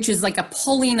tension, which is like a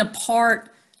pulling apart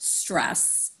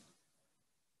stress.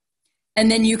 And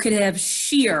then you could have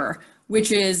shear,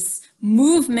 which is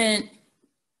movement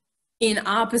in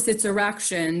opposite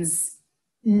directions,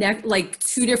 like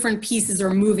two different pieces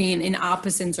are moving in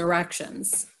opposite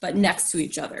directions, but next to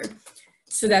each other.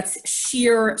 So that's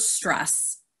shear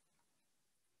stress.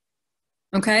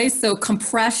 Okay, so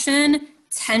compression,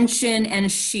 tension,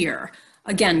 and shear.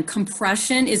 Again,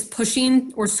 compression is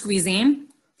pushing or squeezing.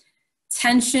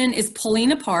 Tension is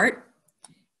pulling apart.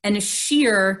 And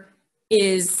shear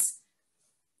is,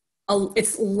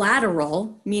 it's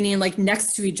lateral, meaning like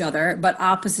next to each other, but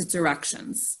opposite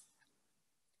directions.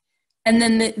 And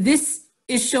then this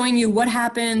is showing you what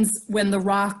happens when the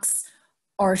rocks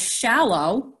are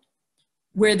shallow,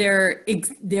 where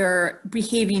they're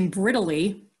behaving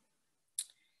brittly.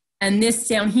 And this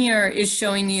down here is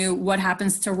showing you what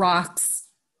happens to rocks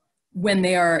when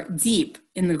they are deep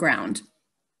in the ground.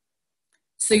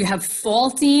 So you have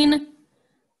faulting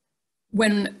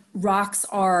when rocks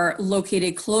are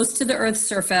located close to the Earth's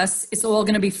surface. It's all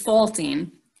going to be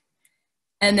faulting.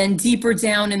 And then deeper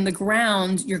down in the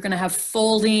ground, you're going to have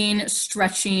folding,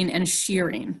 stretching, and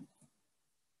shearing.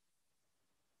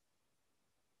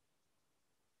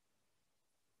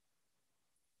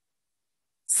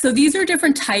 So these are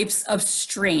different types of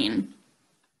strain.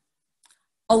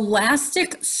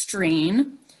 Elastic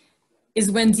strain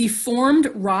is when deformed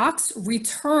rocks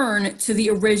return to the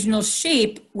original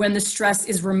shape when the stress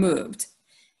is removed.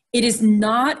 It is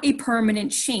not a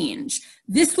permanent change.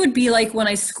 This would be like when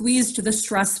I squeezed the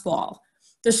stress ball.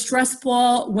 The stress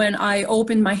ball, when I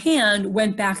opened my hand,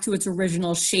 went back to its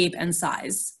original shape and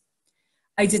size.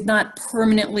 I did not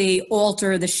permanently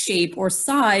alter the shape or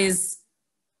size,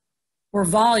 or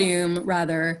volume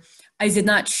rather. I did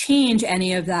not change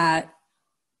any of that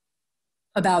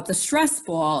about the stress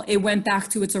ball. It went back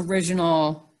to its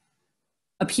original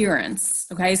appearance,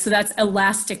 okay? So that's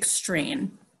elastic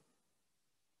strain.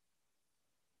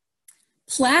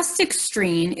 Plastic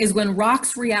strain is when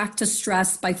rocks react to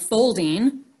stress by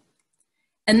folding,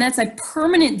 and that's a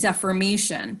permanent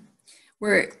deformation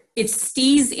where it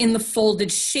stays in the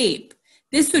folded shape.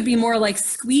 This would be more like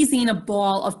squeezing a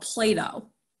ball of Play-Doh.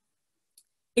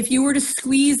 If you were to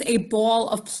squeeze a ball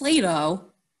of Play-Doh,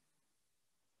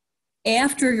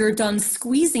 after you're done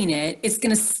squeezing it, it's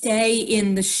going to stay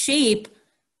in the shape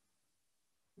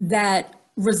that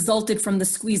resulted from the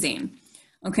squeezing.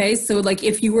 Okay, so like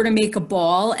if you were to make a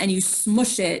ball and you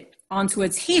smush it onto a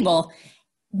table,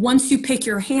 once you pick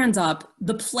your hand up,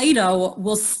 the Play-Doh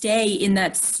will stay in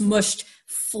that smushed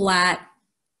flat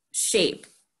shape.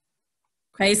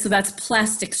 Okay, so that's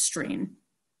plastic strain.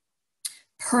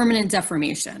 Permanent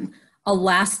deformation.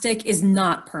 Elastic is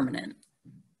not permanent.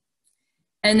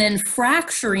 And then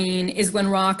fracturing is when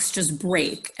rocks just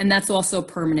break, and that's also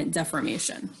permanent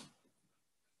deformation.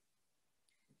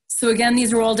 So again,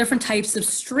 these are all different types of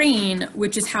strain,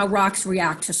 which is how rocks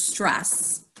react to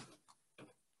stress.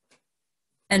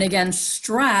 And again,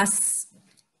 stress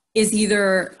is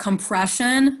either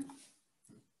compression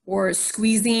or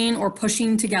squeezing or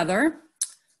pushing together,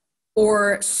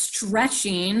 or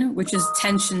stretching, which is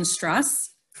tension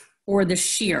stress, or the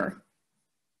shear.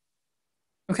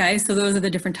 Okay, so those are the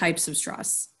different types of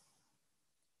stress.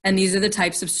 And these are the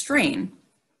types of strain.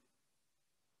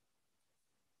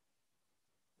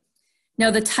 Now,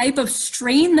 the type of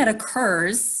strain that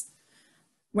occurs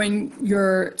when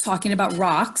you're talking about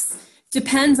rocks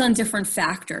depends on different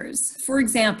factors. For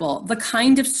example, the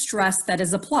kind of stress that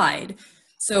is applied.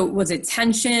 So was it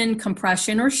tension,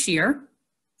 compression, or shear?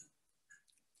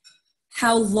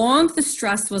 How long the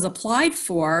stress was applied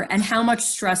for and how much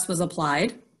stress was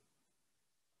applied.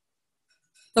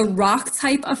 The rock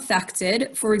type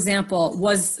affected, for example,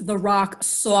 was the rock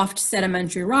soft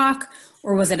sedimentary rock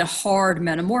or was it a hard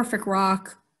metamorphic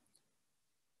rock?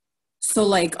 So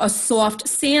like a soft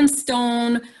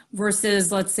sandstone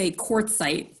versus, let's say,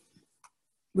 quartzite,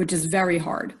 which is very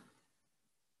hard.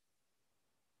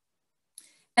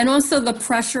 And also the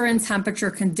pressure and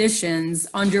temperature conditions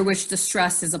under which the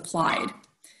stress is applied.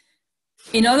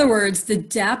 In other words, the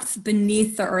depth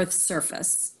beneath the Earth's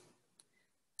surface.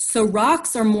 So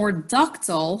rocks are more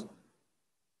ductile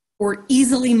or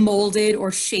easily molded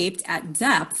or shaped at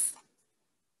depth,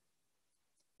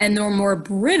 and they're more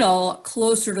brittle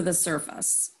closer to the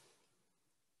surface.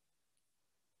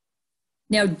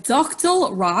 Now,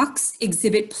 ductile rocks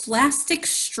exhibit plastic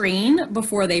strain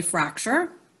before they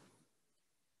fracture.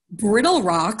 Brittle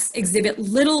rocks exhibit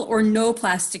little or no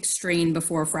plastic strain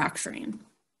before fracturing.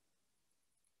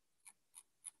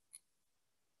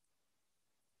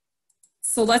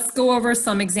 So let's go over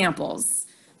some examples.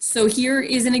 So here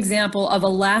is an example of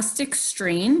elastic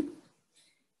strain.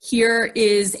 Here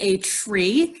is a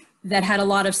tree that had a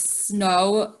lot of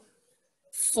snow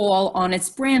fall on its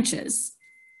branches.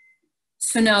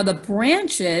 So now the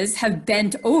branches have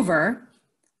bent over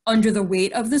under the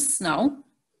weight of the snow.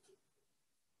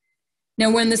 Now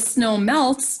when the snow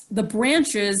melts, the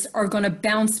branches are going to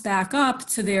bounce back up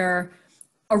to their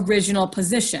original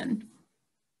position.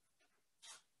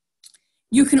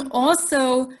 You can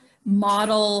also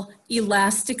model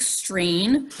elastic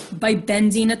strain by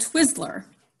bending a Twizzler.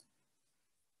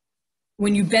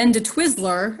 When you bend a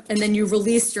Twizzler and then you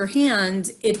release your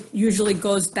hand, it usually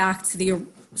goes back to the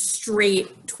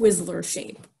straight Twizzler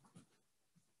shape.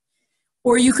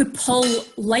 Or you could pull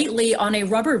lightly on a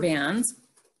rubber band.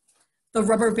 The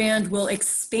rubber band will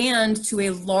expand to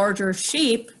a larger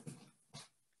shape.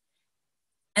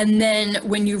 And then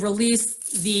when you release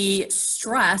the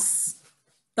stress,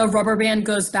 the rubber band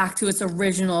goes back to its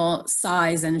original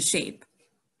size and shape.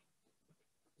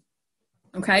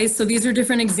 Okay, so these are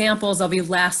different examples of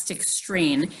elastic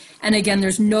strain. And again,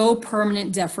 there's no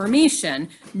permanent deformation,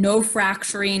 no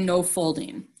fracturing, no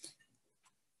folding.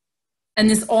 And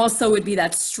this also would be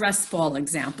that stress ball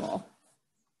example.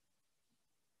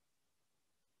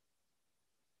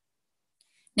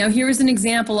 Now here's an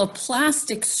example of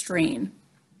plastic strain.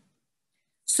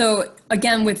 So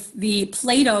again, with the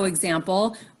Play-Doh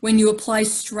example, when you apply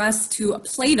stress to a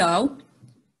Play-Doh,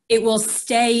 it will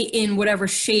stay in whatever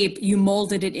shape you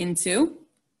molded it into.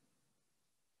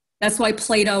 That's why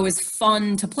Play-Doh is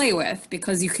fun to play with,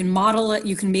 because you can model it,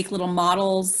 you can make little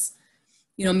models,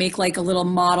 you know, make like a little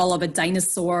model of a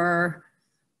dinosaur,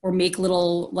 or make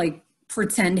little like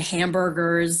pretend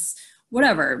hamburgers,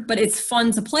 whatever. But it's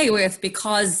fun to play with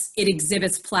because it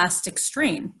exhibits plastic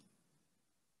strain.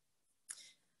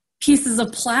 Pieces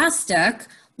of plastic,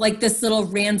 like this little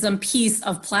random piece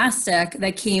of plastic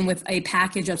that came with a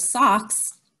package of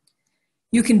socks,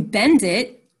 you can bend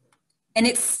it and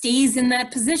it stays in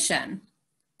that position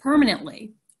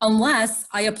permanently, unless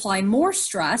I apply more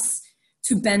stress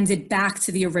to bend it back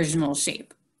to the original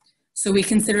shape. So we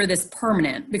consider this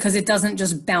permanent because it doesn't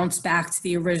just bounce back to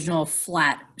the original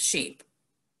flat shape.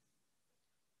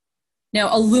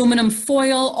 Now, aluminum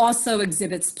foil also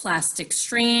exhibits plastic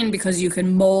strain because you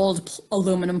can mold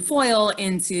aluminum foil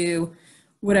into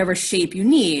whatever shape you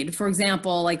need. For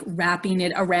example, like wrapping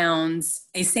it around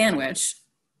a sandwich.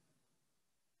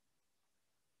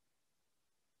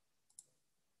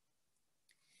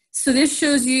 So this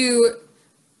shows you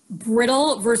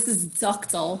brittle versus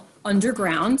ductile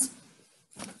underground.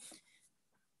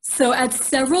 So at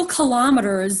several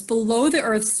kilometers below the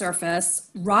Earth's surface,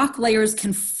 rock layers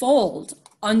can fold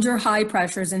under high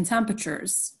pressures and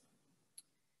temperatures.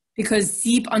 Because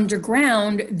deep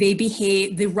underground,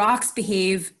 the rocks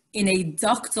behave in a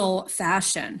ductile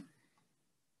fashion.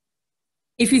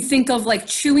 If you think of like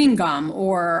chewing gum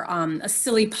or a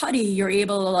silly putty, you're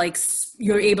able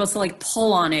to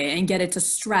pull on it and get it to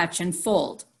stretch and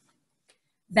fold.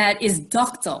 That is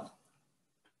ductile.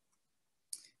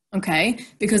 Okay,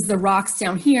 because the rocks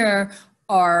down here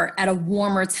are at a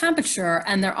warmer temperature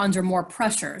and they're under more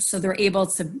pressure, so they're able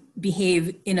to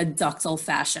behave in a ductile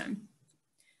fashion.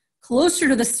 Closer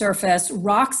to the surface,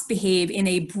 rocks behave in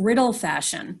a brittle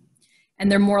fashion, and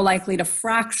they're more likely to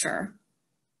fracture.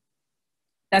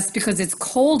 That's because it's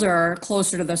colder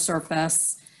closer to the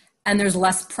surface and there's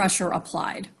less pressure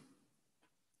applied.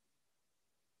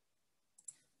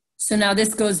 So now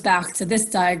this goes back to this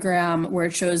diagram where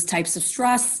it shows types of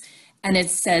stress, and it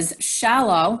says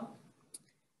shallow.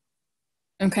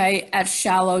 Okay, at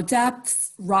shallow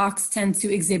depths, rocks tend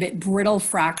to exhibit brittle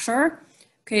fracture.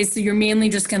 Okay, so you're mainly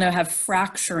just gonna have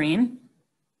fracturing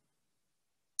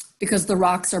because the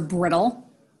rocks are brittle.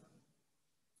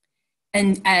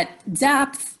 And at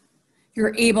depth,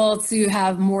 you're able to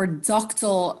have more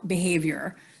ductile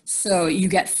behavior. So you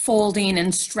get folding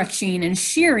and stretching and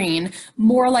shearing,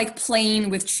 more like playing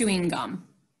with chewing gum.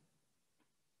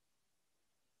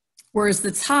 Whereas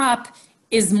the top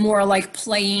is more like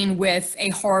playing with a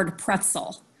hard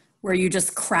pretzel, where you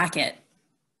just crack it.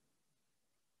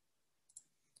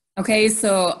 Okay,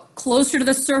 so closer to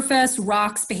the surface,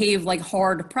 rocks behave like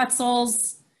hard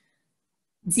pretzels.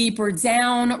 Deeper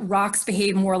down, rocks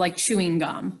behave more like chewing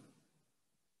gum.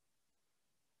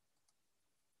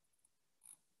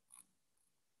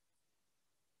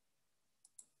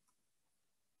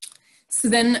 So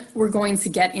then we're going to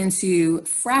get into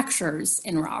fractures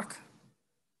in rock.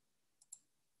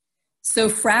 So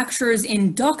fractures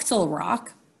in ductile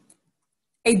rock.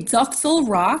 A ductile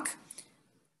rock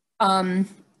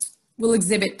will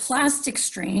exhibit plastic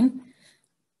strain.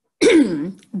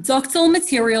 Ductile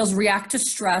materials react to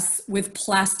stress with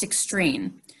plastic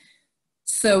strain.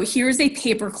 So here's a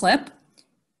paper clip,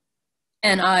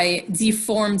 and I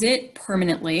deformed it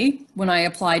permanently when I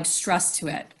applied stress to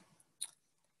it.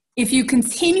 If you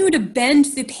continue to bend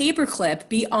the paperclip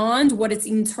beyond what its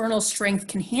internal strength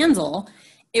can handle,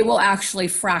 it will actually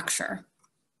fracture.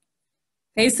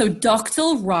 Okay, so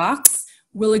ductile rocks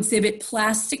will exhibit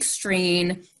plastic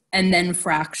strain and then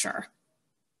fracture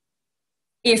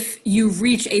if you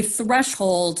reach a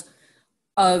threshold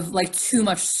of like too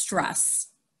much stress.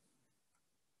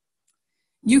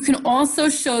 You can also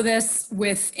show this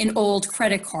with an old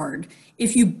credit card.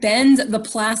 If you bend the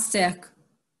plastic,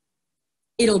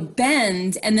 it'll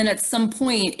bend, and then at some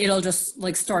point it'll just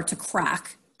like start to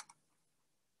crack.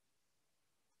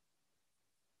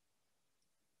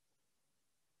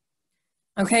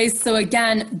 Okay, so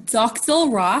again,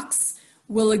 ductile rocks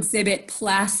will exhibit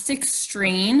plastic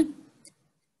strain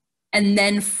and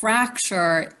then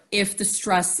fracture if the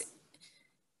stress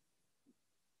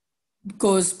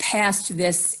goes past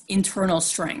this internal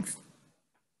strength.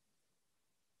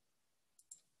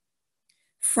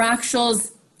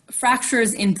 Fractures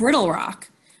in brittle rock,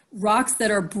 rocks that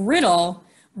are brittle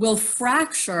will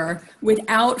fracture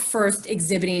without first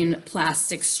exhibiting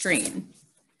plastic strain.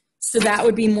 So that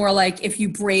would be more like if you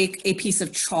break a piece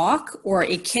of chalk or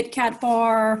a Kit Kat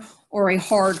bar or a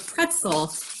hard pretzel,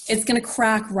 it's going to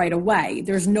crack right away.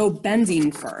 There's no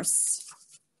bending first.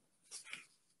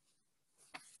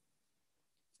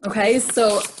 Okay,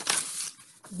 so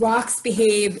rocks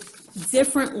behave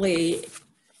differently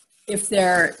if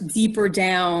they're deeper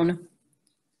down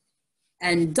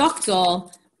and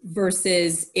ductile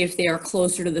versus if they are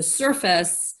closer to the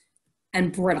surface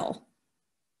and brittle.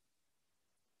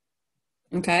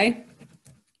 Okay?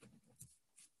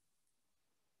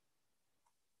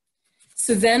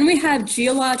 So then we have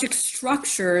geologic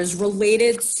structures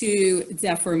related to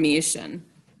deformation.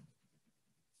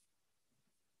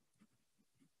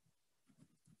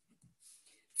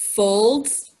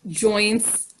 Folds,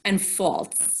 joints, and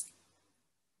faults.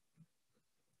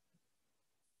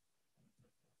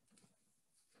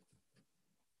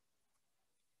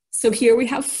 So here we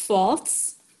have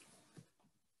faults.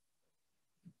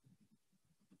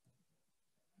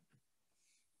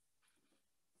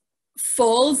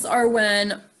 Folds are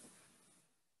when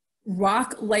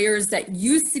rock layers that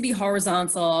used to be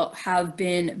horizontal have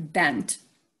been bent.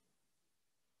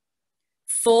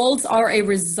 Folds are a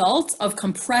result of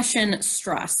compression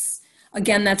stress.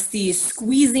 Again, that's the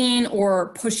squeezing or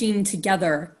pushing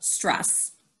together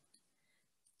stress.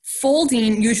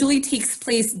 Folding usually takes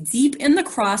place deep in the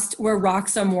crust where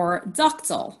rocks are more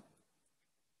ductile.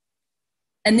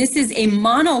 And this is a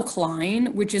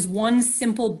monocline, which is one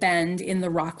simple bend in the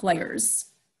rock layers.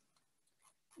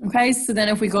 Okay, so then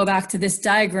if we go back to this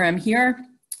diagram here,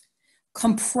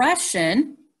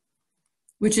 compression,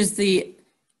 which is the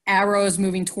arrows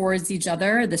moving towards each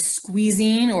other, the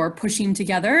squeezing or pushing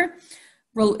together,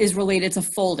 is related to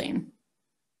folding.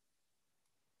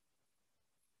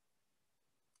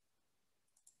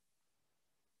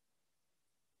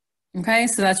 Okay,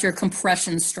 so that's your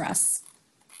compression stress.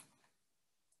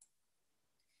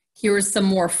 Here are some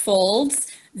more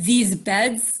folds. These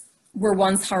beds were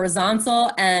once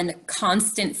horizontal and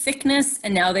constant thickness,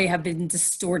 and now they have been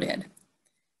distorted.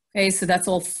 Okay, so that's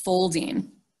all folding.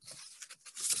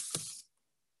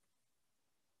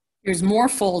 Here's more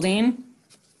folding.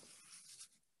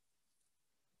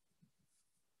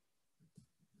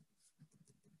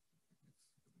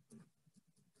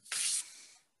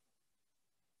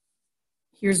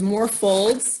 Here's more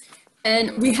folds.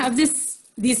 And we have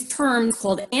these terms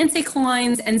called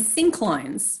anticlines and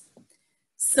synclines.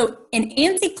 So an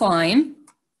anticline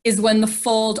is when the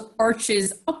fold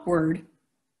arches upward.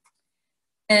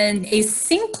 And a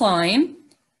syncline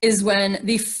is when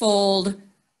the fold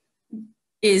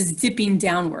is dipping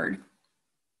downward.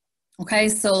 Okay,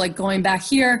 so like going back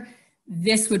here,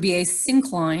 this would be a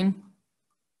syncline.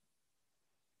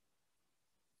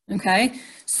 Okay,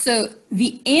 so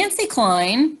the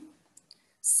anticline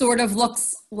sort of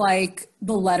looks like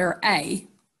the letter A,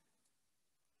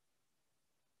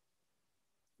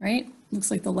 right? Looks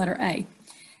like the letter A.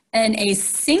 And a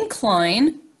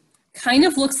syncline kind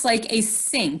of looks like a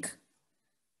sink.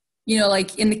 You know,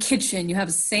 like in the kitchen, you have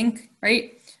a sink,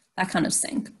 right? That kind of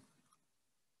sink.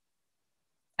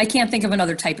 I can't think of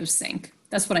another type of sink.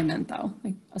 That's what I meant though,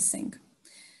 like a sink.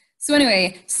 So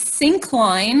anyway,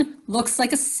 syncline looks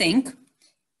like a sink.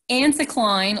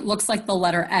 Anticline looks like the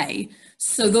letter A.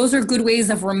 So those are good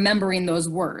ways of remembering those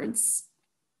words.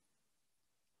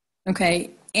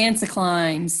 Okay,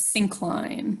 anticline,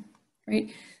 syncline,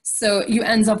 right? So you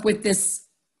end up with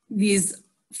these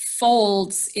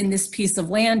folds in this piece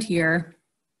of land here.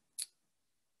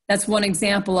 That's one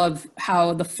example of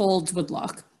how the folds would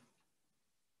look.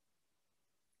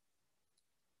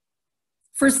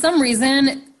 For some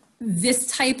reason, this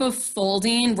type of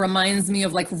folding reminds me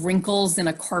of like wrinkles in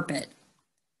a carpet.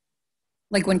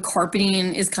 Like when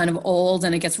carpeting is kind of old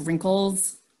and it gets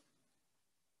wrinkles.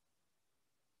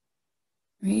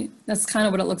 Right? That's kind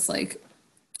of what it looks like.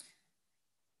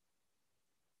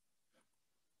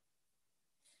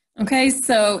 Okay,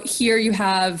 so here you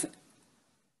have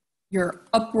your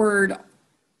upward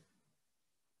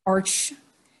arch,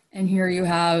 and here you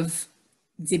have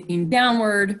dipping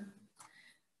downward.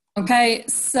 Okay,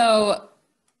 so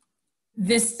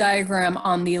this diagram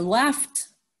on the left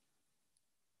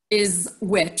is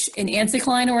which? An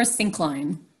anticline or a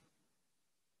syncline?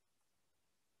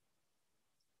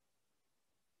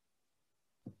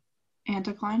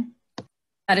 Anticline.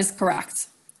 That is correct.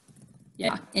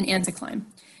 Yeah, an anticline.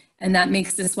 And that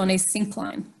makes this one a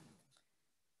syncline.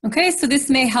 Okay, so this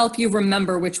may help you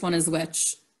remember which one is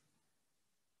which.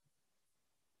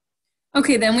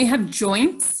 Okay, then we have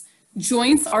joints.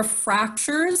 Joints are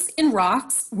fractures in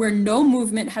rocks where no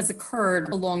movement has occurred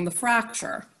along the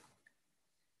fracture.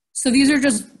 So these are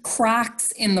just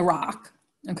cracks in the rock,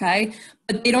 okay?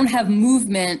 But they don't have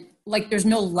movement, like there's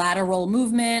no lateral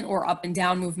movement or up and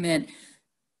down movement.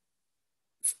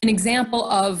 An example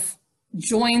of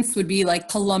joints would be like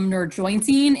columnar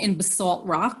jointing in basalt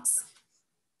rocks,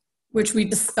 which we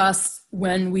discussed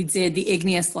when we did the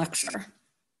igneous lecture.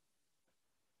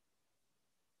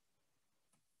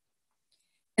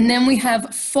 And then we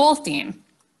have faulting.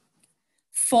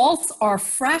 Faults are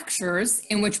fractures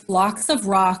in which blocks of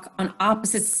rock on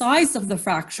opposite sides of the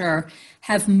fracture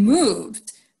have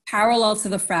moved parallel to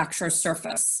the fracture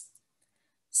surface.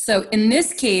 So in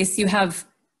this case, you have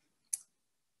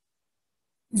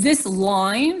this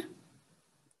line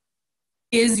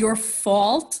is your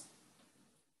fault,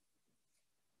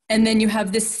 and then you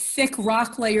have this thick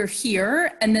rock layer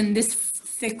here, and then this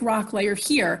thick rock layer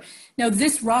here. Now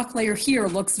this rock layer here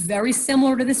looks very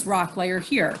similar to this rock layer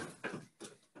here.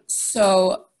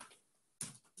 So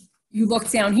you look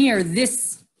down here,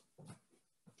 this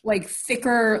like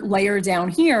thicker layer down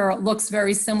here looks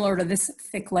very similar to this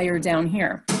thick layer down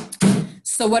here.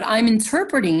 So what I'm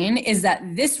interpreting is that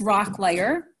this rock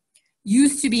layer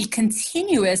used to be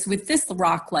continuous with this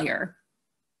rock layer.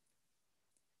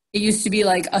 It used to be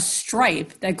like a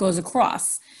stripe that goes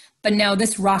across, but now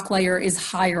this rock layer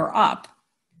is higher up.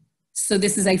 So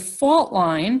this is a fault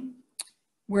line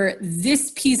where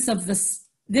this piece of this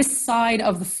side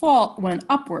of the fault went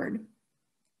upward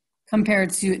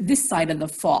compared to this side of the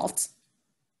fault,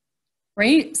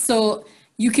 right? So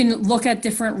you can look at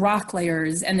different rock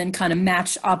layers and then kind of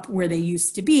match up where they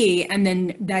used to be, and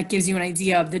then that gives you an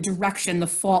idea of the direction the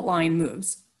fault line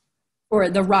moves, or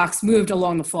the rocks moved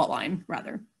along the fault line,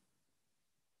 rather.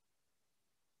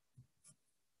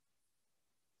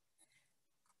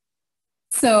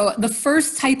 So the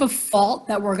first type of fault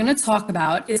that we're going to talk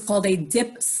about is called a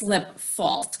dip-slip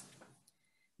fault.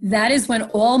 That is when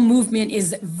all movement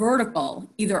is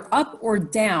vertical, either up or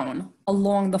down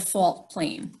along the fault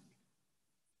plane.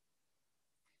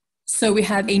 So we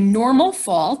have a normal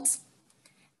fault,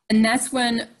 and that's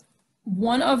when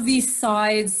one of the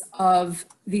sides of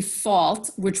the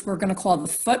fault, which we're going to call the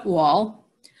footwall,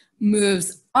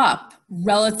 moves up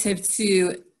relative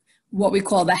to what we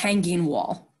call the hanging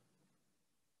wall.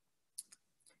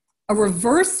 A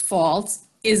reverse fault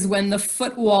is when the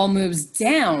footwall moves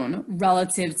down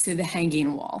relative to the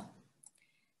hanging wall.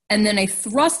 And then a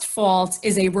thrust fault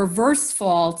is a reverse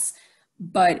fault,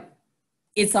 but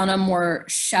it's on a more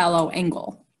shallow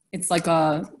angle. It's like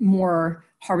a more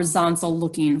horizontal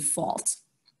looking fault.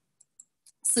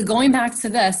 So going back to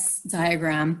this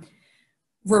diagram,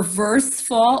 reverse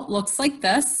fault looks like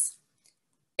this.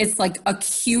 It's like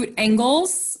acute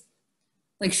angles,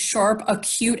 like sharp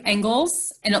acute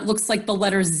angles, and it looks like the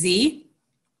letter Z.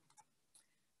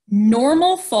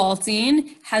 Normal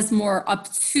faulting has more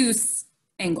obtuse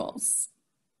angles.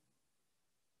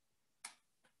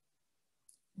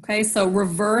 Okay, so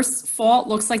reverse fault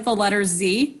looks like the letter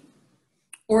Z,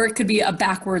 or it could be a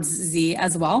backwards Z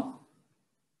as well.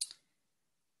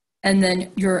 And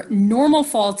then your normal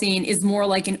faulting is more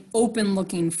like an open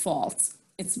looking fault.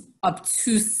 It's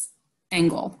obtuse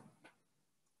angle.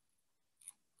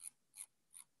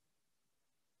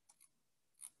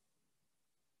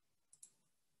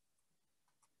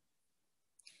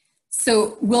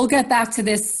 So we'll get back to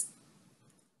this,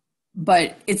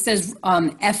 but it says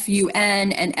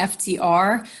FUN and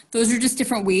FTR. Those are just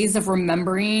different ways of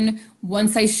remembering.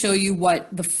 Once I show you what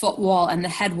the footwall and the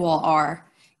head wall are,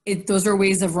 those are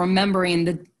ways of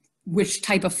remembering which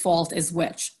type of fault is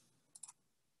which.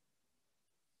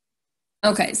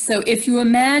 Okay, so if you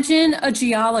imagine a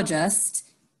geologist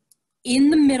in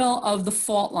the middle of the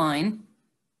fault line,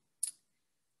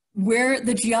 where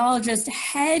the geologist's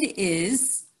head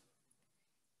is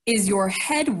your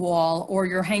head wall or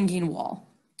your hanging wall.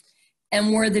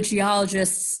 And where the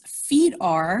geologist's feet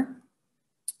are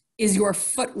is your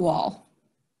foot wall.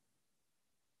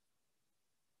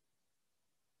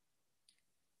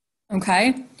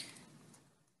 Okay?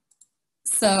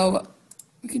 So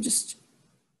we can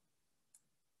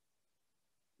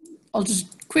I'll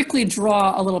just quickly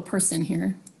draw a little person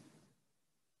here.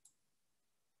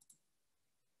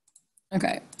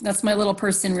 Okay, that's my little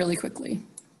person really quickly.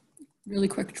 Really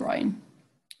quick drawing.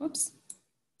 Whoops.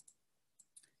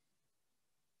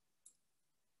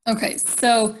 Okay,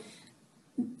 so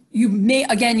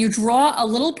you draw a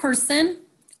little person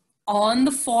on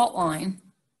the fault line.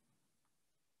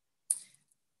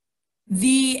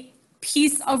 The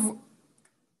piece of,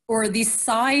 or the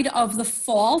side of the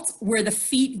fault where the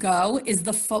feet go is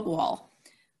the footwall.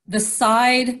 The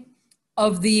side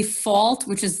of the fault,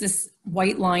 which is this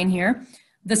white line here,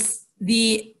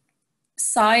 the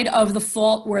side of the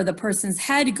fault where the person's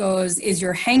head goes is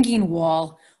your hanging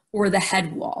wall or the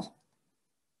head wall.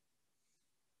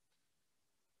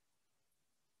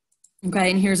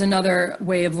 Okay, and here's another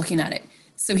way of looking at it.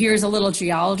 So here's a little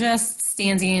geologist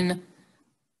standing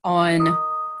on,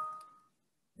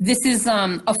 this is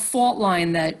a fault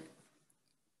line that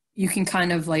you can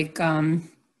kind of like,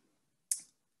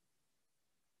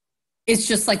 it's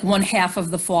just like 1/2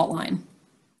 of the fault line,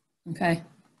 okay?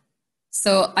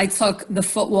 So I took the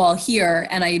footwall here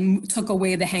and I took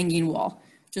away the hanging wall,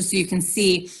 just so you can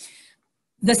see.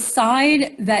 The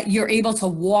side that you're able to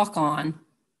walk on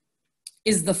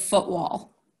is the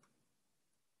footwall,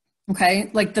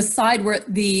 okay? Like the side where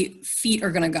the feet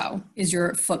are gonna go is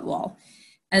your footwall.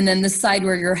 And then the side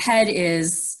where your head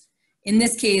is, in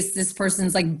this case, this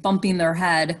person's like bumping their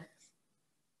head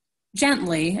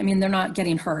gently. I mean, they're not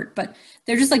getting hurt, but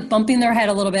they're just like bumping their head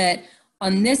a little bit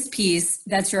on this piece.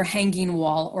 That's your hanging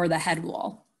wall or the head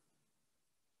wall.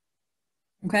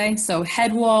 Okay, so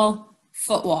head wall,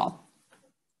 foot wall.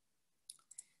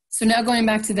 So now going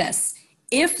back to this.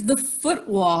 If the foot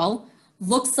wall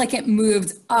looks like it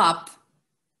moved up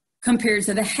compared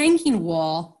to the hanging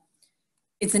wall,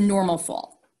 it's a normal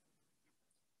fault.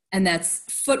 And that's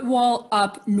foot wall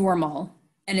up normal,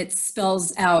 and it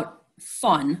spells out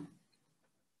fun.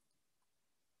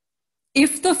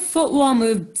 If the foot wall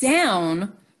moved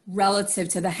down relative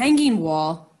to the hanging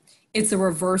wall, it's a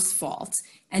reverse fault.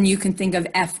 And you can think of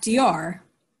FDR,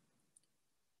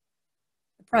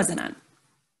 the president.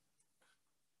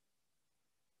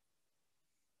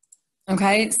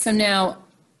 Okay, so now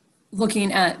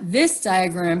looking at this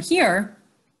diagram here,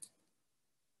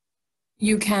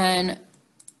 you can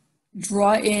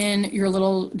draw in your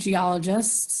little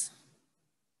geologist.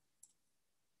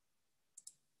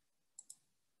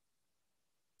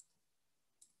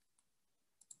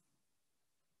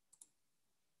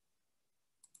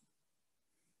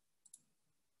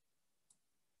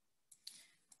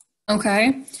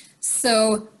 Okay,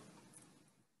 so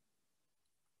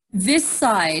this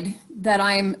side that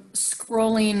I'm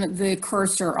scrolling the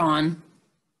cursor on,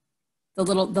 the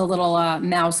little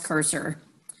mouse cursor,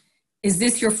 is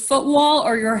this your foot wall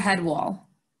or your head wall?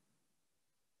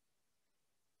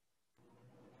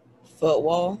 Foot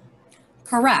wall.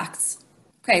 Correct.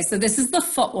 Okay, so this is the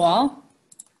foot wall.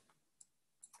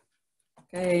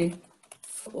 Okay,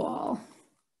 foot wall.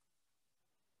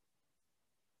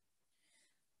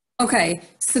 Okay,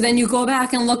 so then you go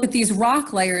back and look at these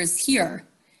rock layers here.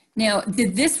 Now,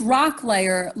 did this rock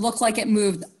layer look like it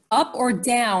moved up or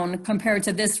down compared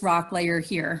to this rock layer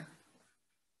here?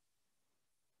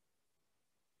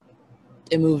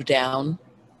 It moved down.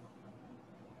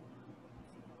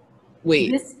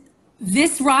 Wait.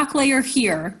 This rock layer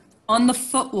here on the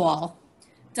foot wall,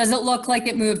 does it look like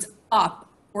it moved up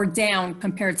or down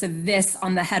compared to this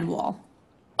on the head wall?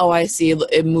 Oh, I see.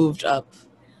 It moved up.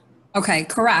 Okay,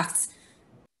 correct.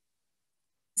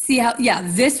 See how, yeah,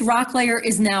 this rock layer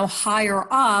is now higher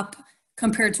up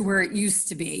compared to where it used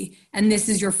to be. And this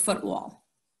is your foot wall.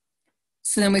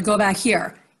 So then we go back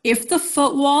here. If the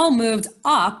foot wall moved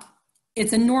up,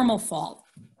 it's a normal fault.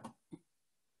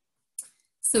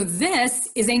 So this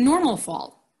is a normal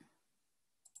fault.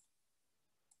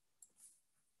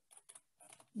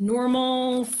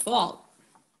 Normal fault.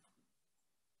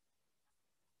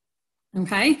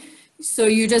 Okay, so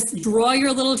you just draw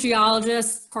your little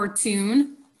geologist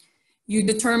cartoon. You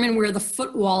determine where the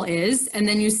foot wall is, and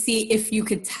then you see if you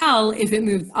could tell if it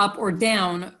moved up or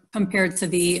down compared to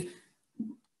the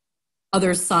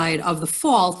other side of the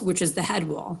fault, which is the head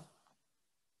wall.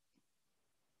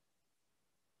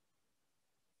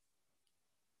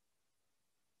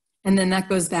 And then that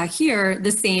goes back here,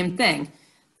 the same thing.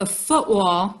 The foot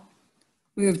wall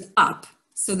moved up,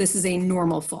 so this is a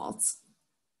normal fault.